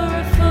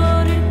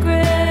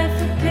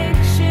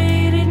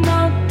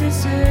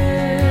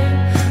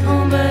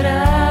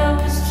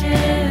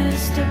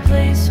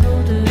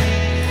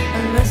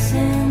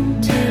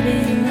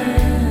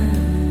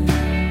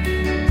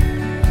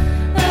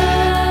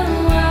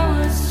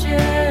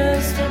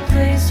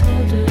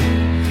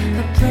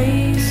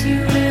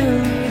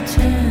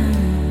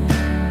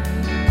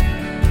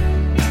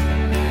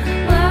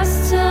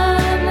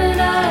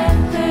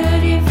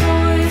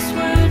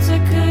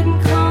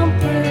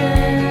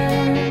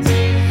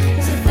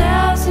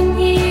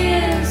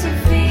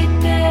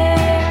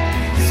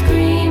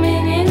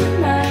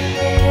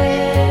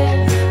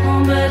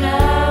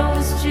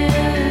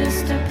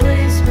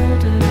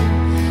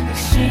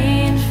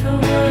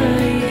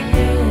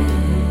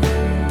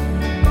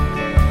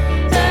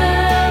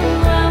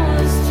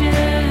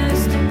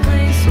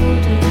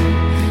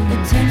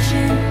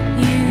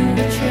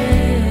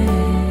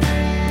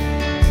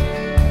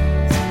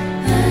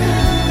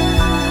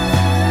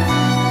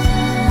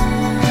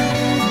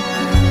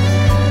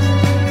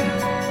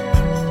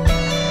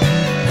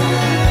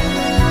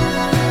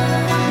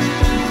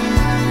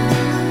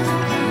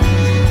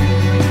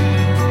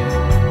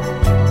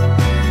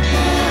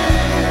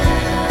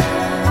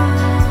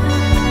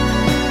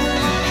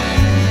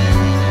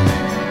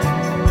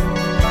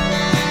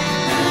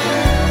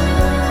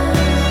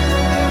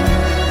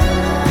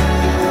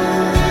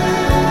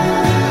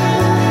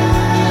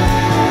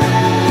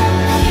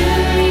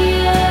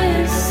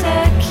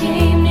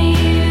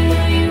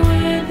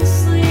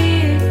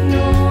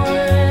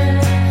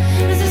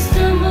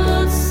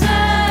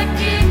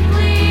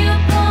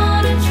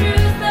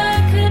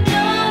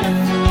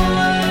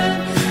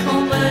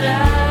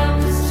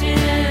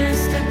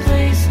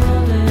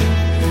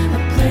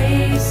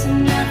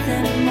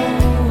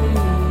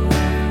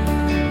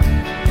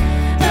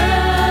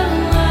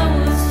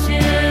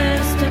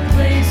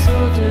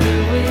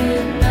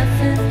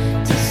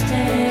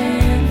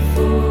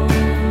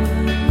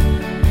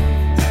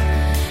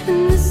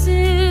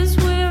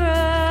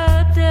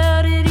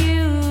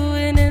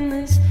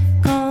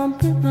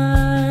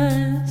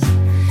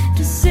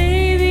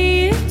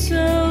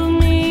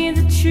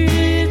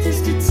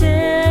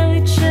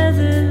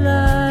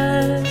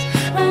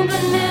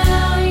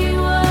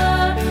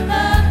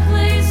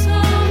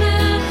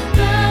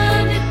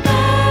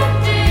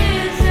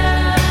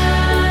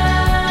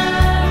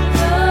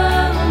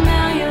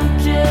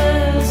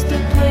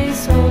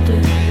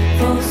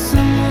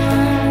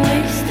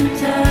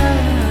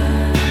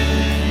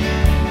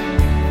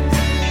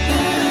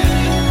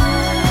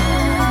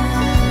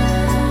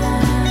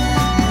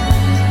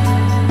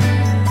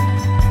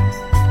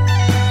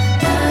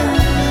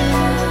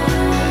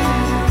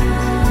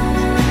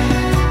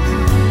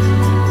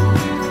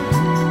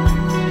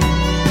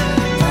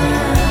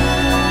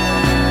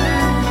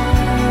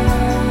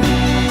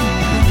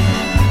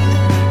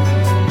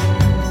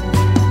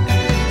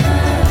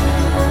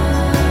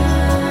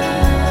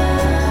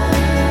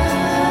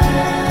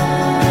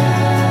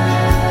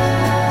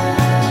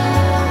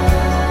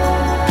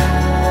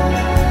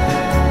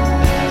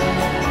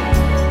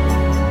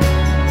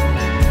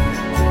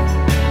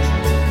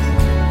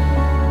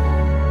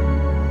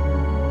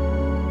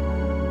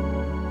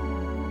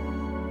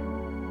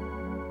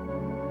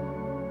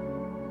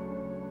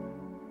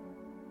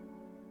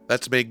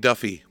That's Meg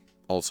Duffy,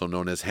 also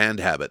known as Hand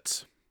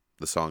Habits.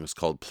 The song is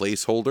called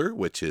Placeholder,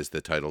 which is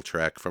the title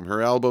track from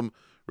her album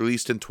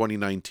released in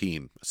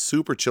 2019. A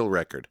super chill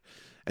record.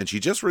 And she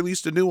just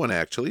released a new one,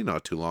 actually,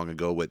 not too long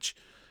ago, which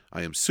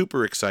I am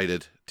super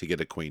excited to get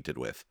acquainted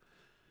with.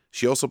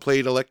 She also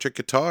played electric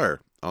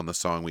guitar on the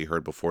song we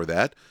heard before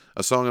that,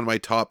 a song in my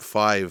top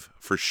 5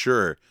 for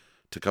sure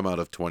to come out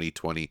of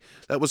 2020.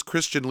 That was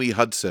Christian Lee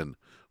Hudson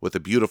with a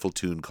beautiful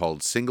tune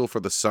called Single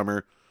for the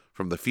Summer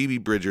from the Phoebe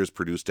Bridgers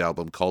produced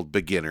album called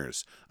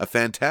Beginners, a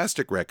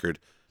fantastic record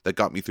that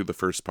got me through the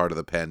first part of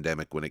the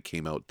pandemic when it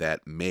came out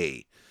that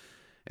May.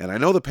 And I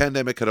know the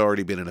pandemic had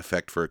already been in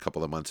effect for a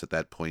couple of months at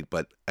that point,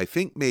 but I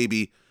think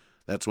maybe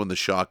that's when the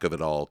shock of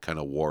it all kind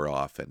of wore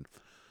off, and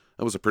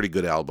that was a pretty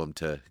good album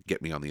to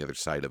get me on the other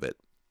side of it.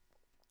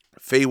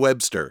 Faye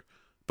Webster,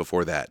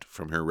 before that,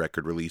 from her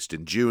record released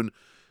in June,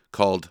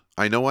 called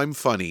I Know I'm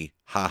Funny,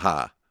 Ha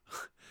Ha.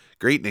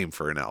 Great name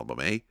for an album,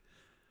 eh?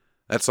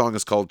 That song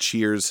is called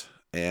Cheers,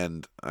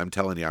 and I'm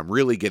telling you, I'm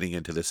really getting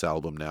into this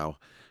album now,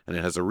 and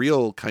it has a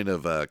real kind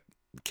of a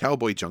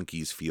Cowboy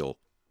Junkies feel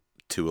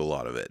to a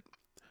lot of it.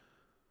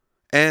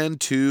 And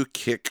to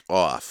kick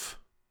off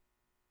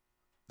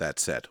that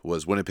set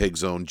was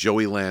Winnipeg's own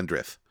Joey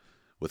Landreth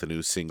with a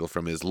new single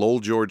from his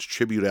Lowell George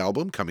tribute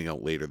album coming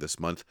out later this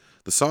month.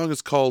 The song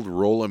is called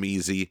Roll 'Em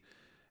Easy,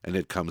 and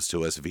it comes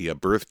to us via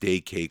Birthday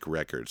Cake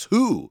Records,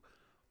 who,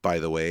 by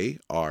the way,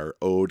 are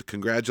owed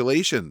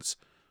congratulations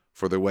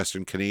for their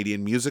Western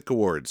Canadian Music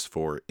Awards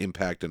for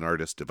Impact in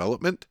Artist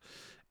Development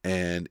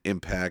and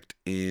Impact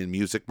in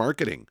Music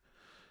Marketing.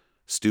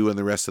 Stu and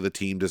the rest of the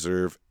team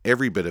deserve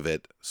every bit of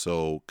it,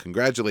 so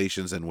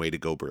congratulations and way to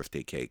go,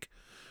 Birthday Cake.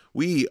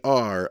 We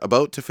are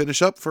about to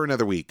finish up for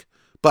another week,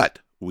 but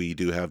we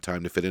do have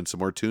time to fit in some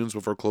more tunes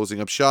before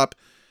closing up shop.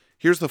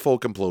 Here's the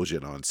Folk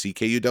Implosion on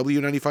CKUW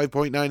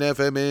 95.9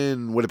 FM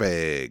in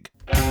Winnipeg.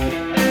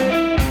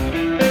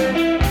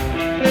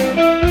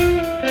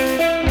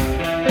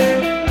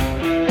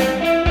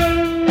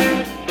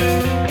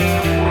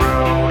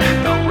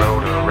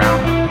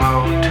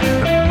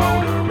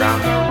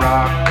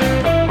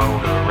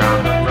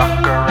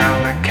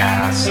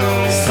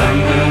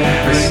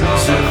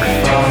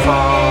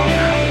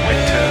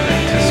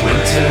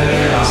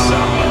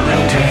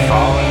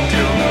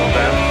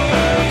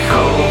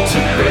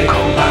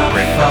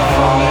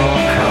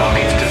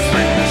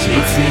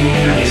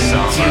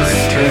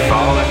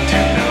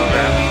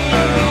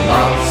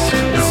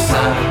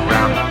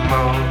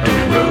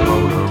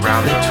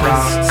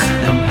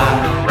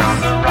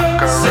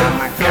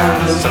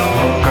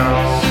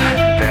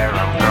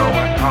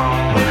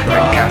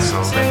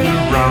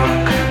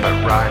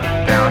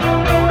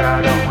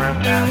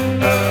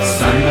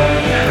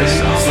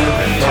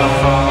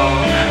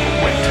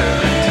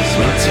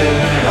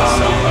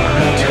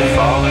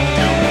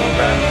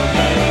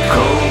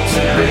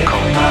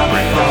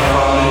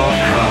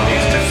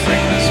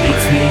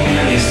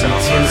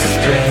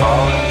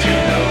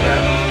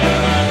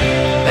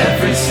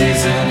 Every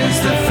season is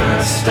the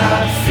first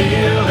I'd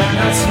feel, and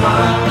I'd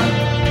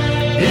smile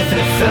if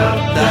it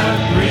felt that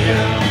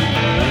real.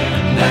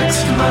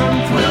 Next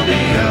month we'll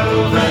be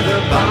over the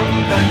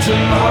bump, and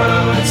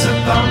tomorrow it's a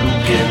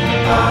pumpkin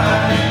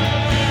pie,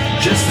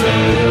 just a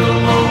little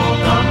more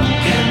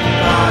pumpkin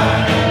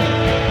pie.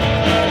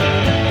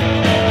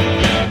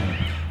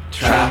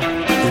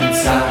 Trapped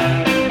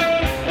inside,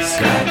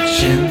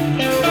 scratching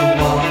the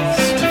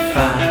walls to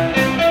find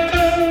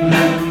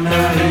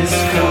memories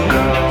go.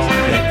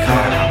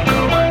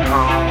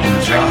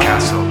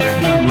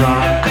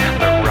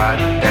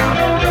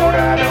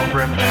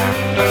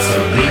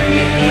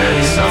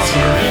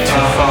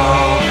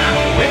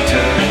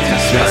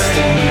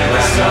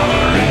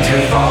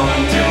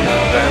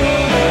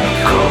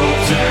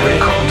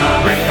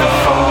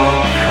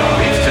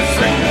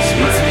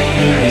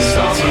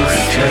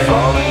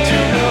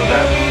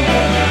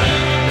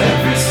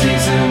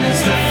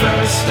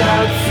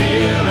 I'd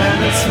feel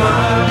and I'd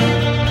smile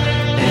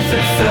if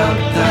it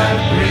felt that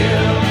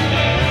real.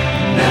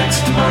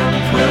 Next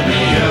month we'll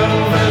be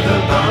over the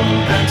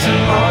bump, and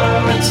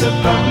tomorrow it's a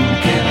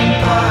pumpkin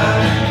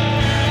pie,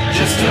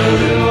 just a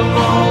little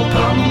more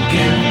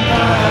pumpkin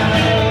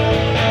pie.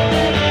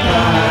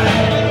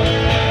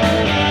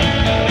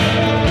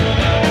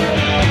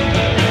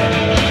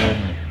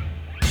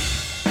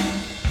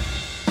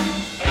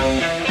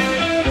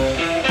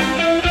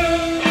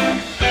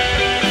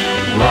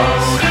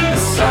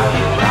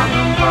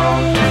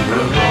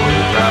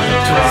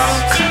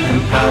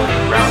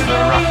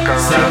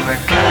 Around the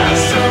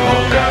castle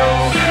we'll go,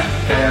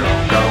 then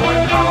I'm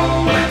going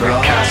home. The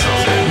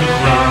castle's in the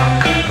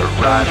rock, but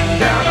riding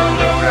down a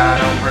road I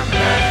don't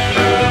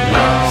remember.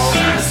 Lost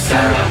the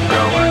sound.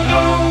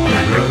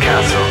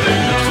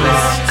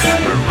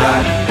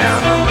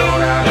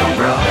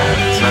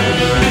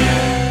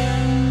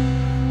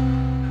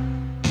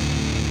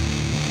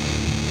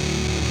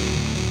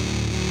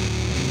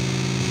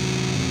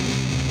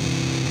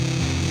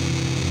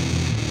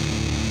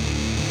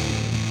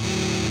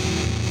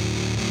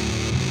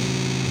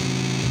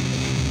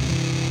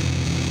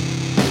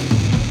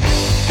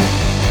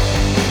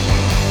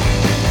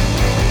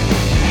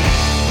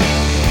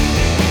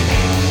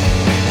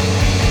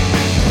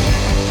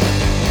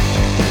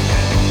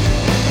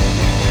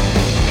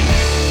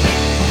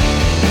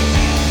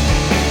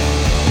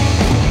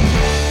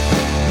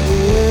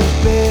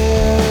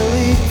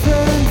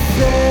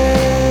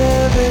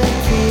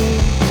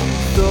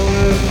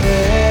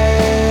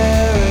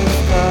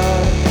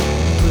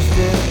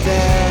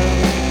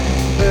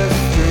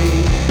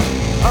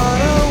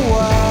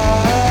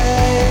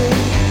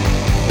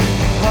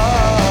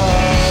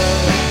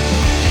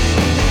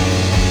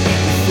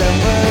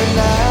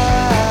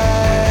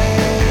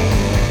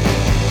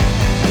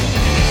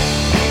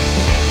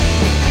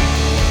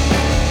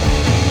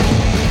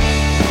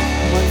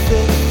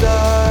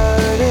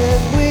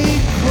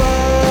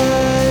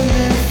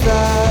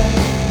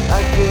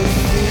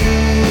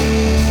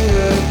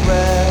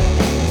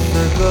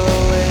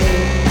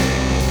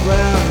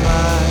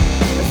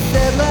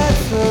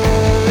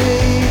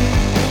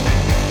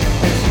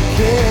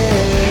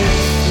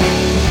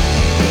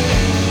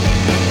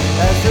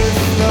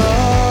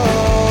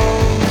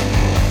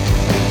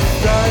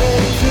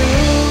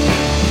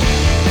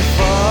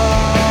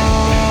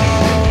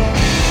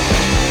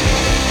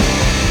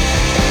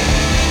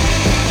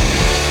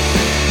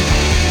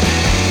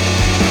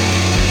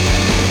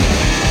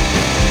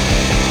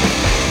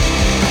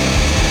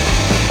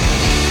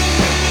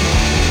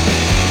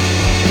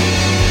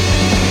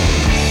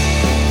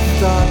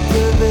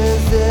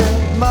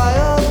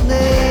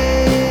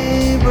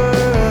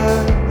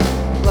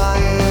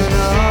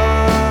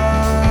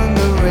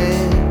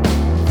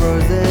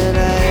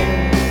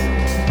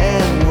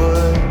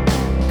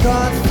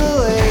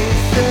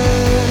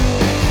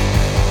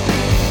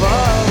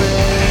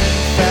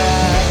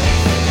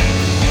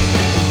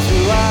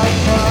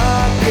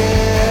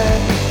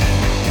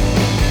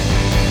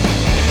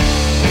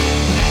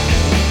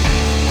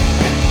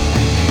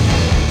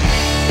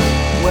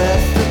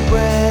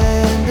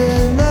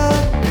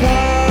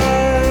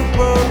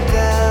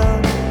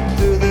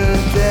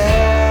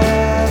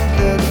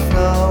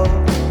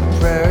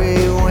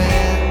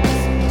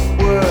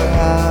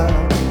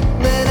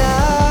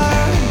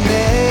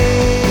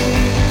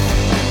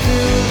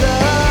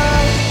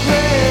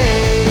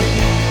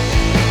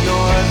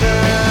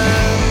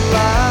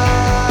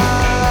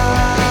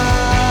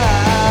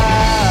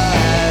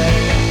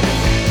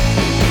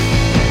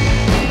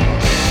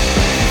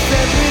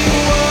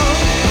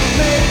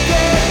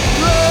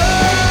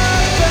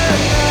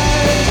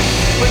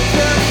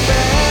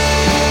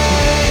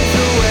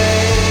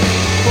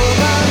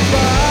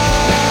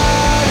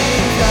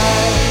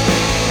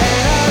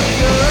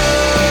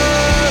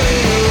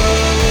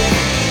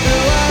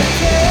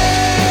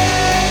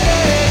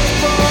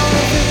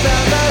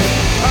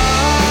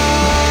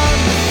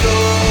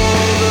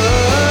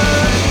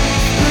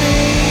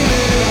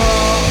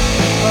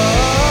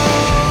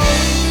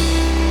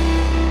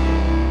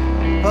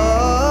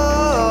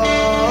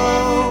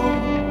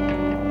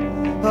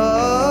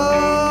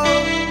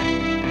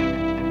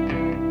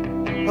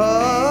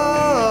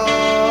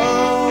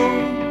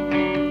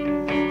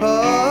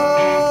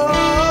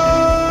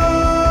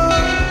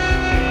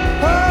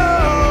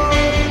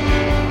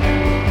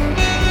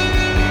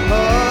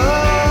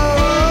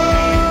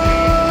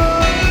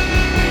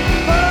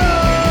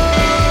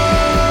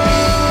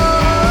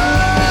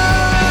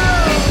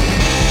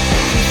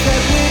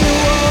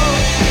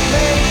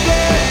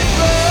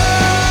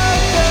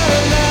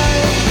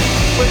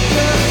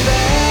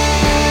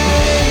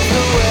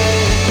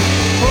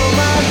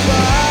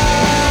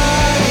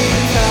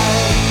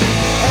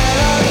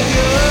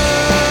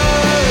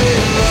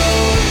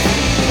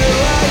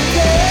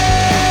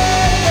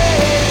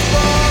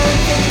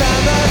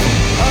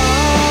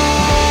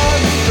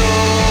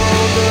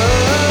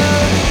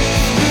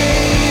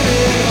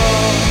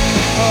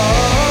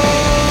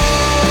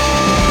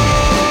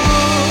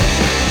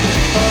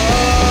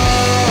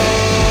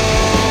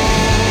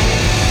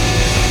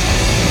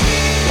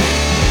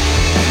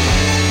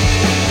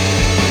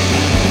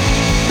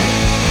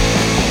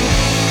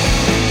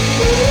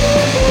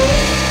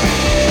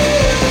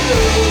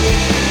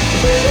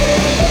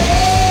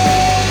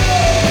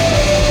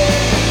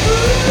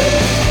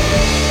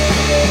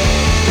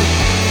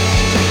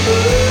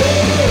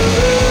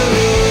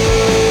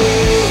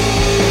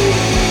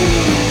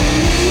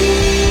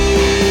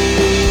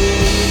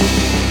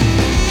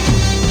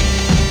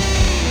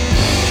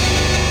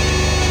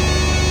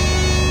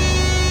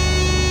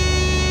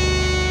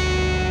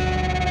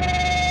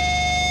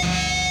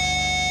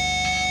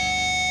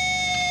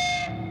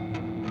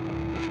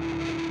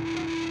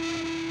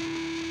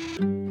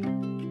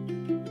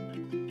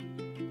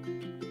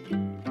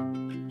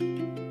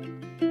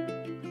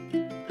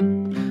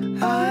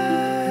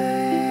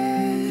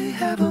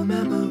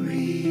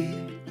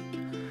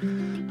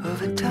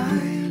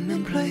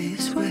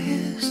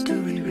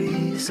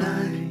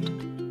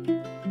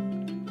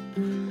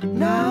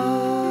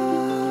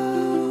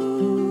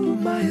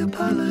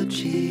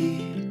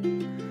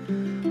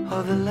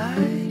 All the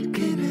light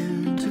came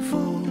in to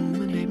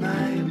fulminate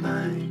my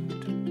mind.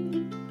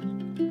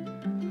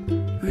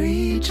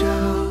 Reach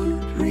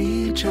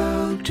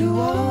out to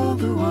all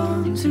the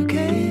ones who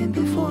came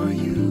before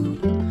you.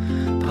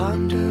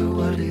 Ponder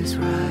what is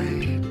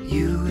right,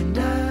 you and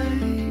I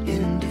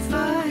in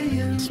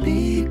defiance.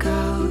 Speak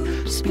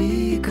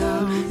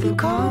out, the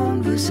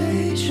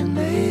conversation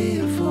they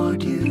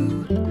afford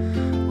you.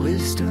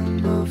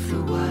 Wisdom of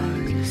the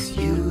wise,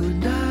 you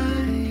and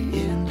I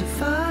in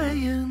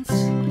defiance.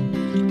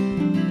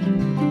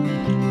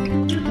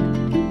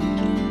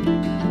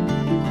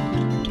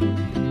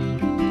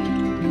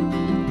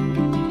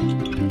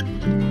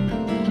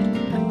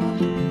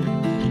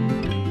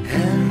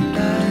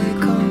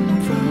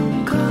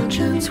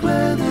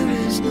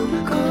 no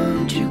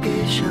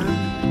conjugation.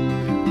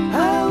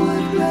 I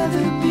would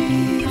rather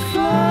be a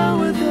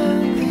flower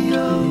than the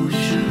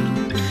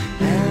ocean,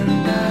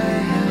 and I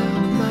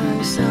held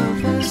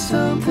myself as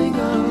something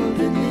of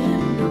an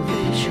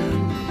innovation.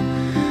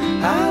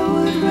 I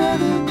would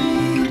rather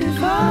be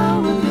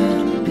devoured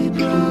than be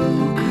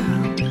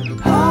broken.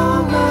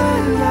 All my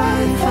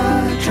life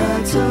I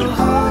tried so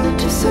hard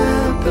to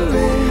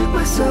separate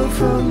myself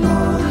from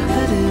all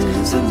that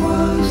is and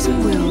was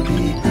and will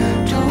be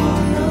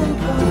torn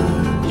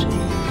apart.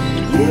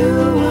 You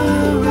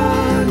were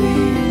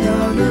running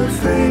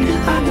unafraid,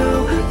 I know,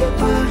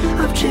 but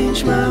I've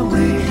changed my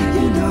way.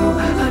 You know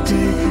I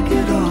take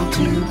it all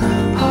too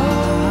hard.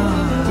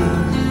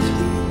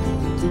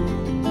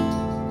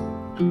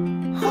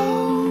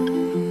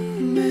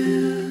 Home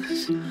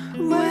is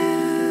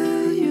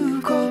where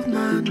you called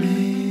my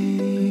name.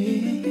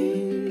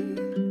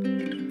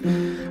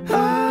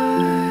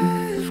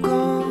 I've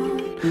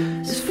gone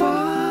as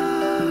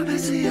far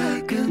as the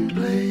eye can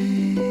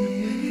blame.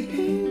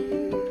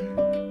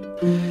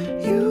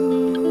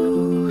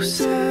 You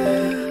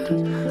said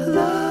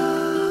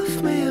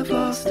love may have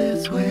lost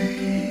its way.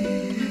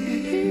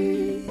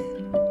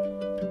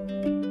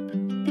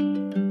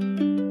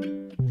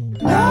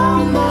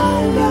 Now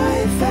my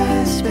life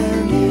has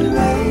been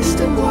erased,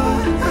 and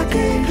what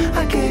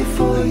I gave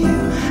for you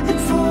and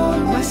for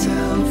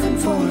myself and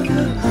for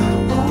the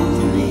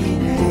holy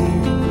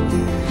name.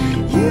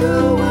 You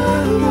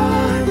were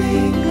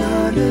running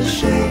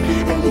unashamed,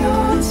 and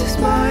yours is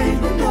mine,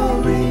 and all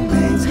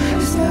remains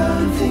as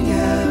nothing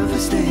ever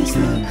stays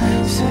the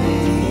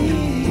same.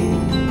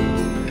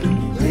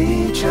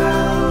 Reach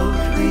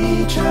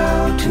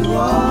out to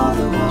all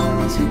the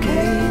ones who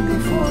came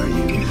before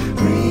you.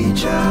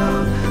 Reach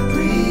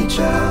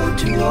out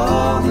to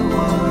all the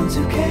ones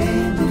who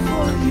came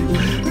before you.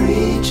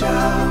 Reach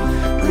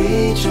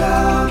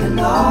out, and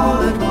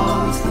all at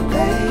once the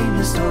pain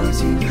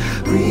restores you.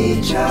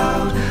 Reach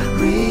out,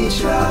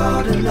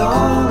 and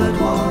all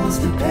at once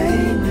the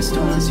pain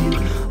restores you.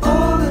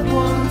 All at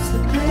once the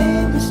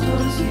pain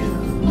restores you.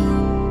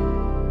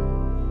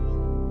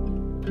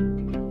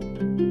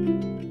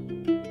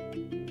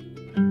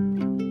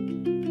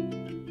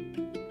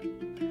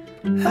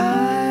 I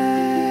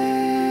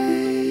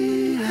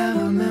have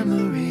a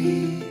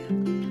memory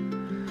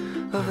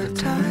of a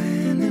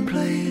time and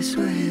place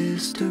where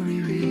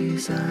history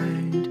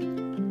resigned.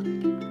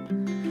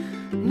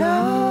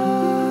 Now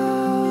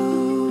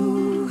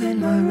in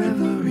my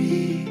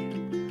reverie,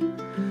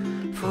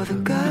 for the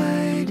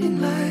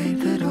guiding light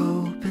that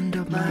opened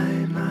up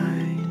my mind.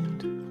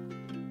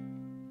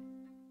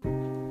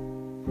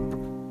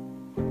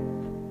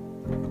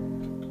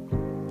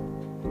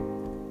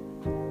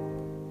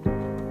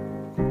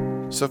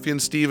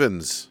 Sufjan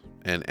Stevens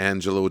and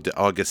Angelo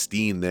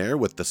D'Agostine there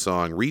with the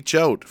song Reach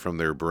Out from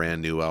their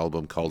brand new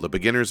album called A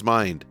Beginner's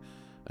Mind,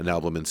 an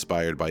album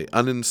inspired by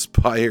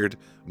uninspired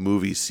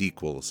movie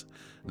sequels.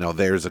 Now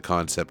there's a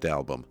concept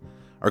album.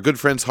 Our good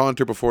friends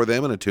Haunter before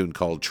them and a tune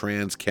called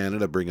Trans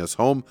Canada bring us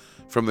home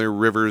from their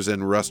Rivers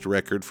and Rust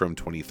record from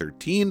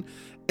 2013,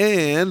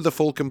 and The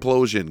Folk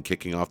Implosion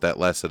kicking off that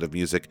last set of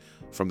music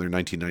from their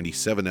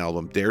 1997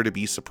 album Dare to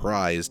Be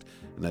Surprised,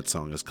 and that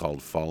song is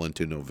called Fall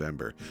Into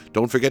November.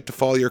 Don't forget to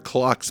fall your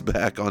clocks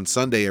back on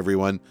Sunday,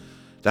 everyone.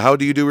 The How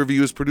Do You Do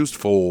review is produced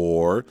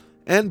for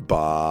and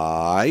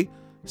by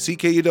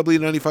CKUW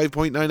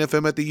 95.9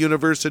 FM at the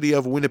University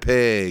of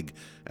Winnipeg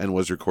and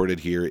was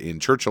recorded here in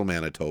Churchill,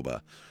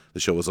 Manitoba. The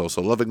show is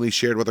also lovingly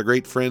shared with our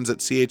great friends at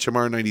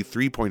CHMR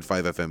 93.5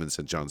 FM in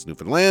St. John's,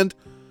 Newfoundland.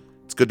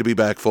 It's good to be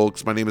back,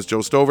 folks. My name is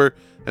Joe Stover,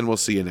 and we'll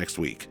see you next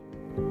week.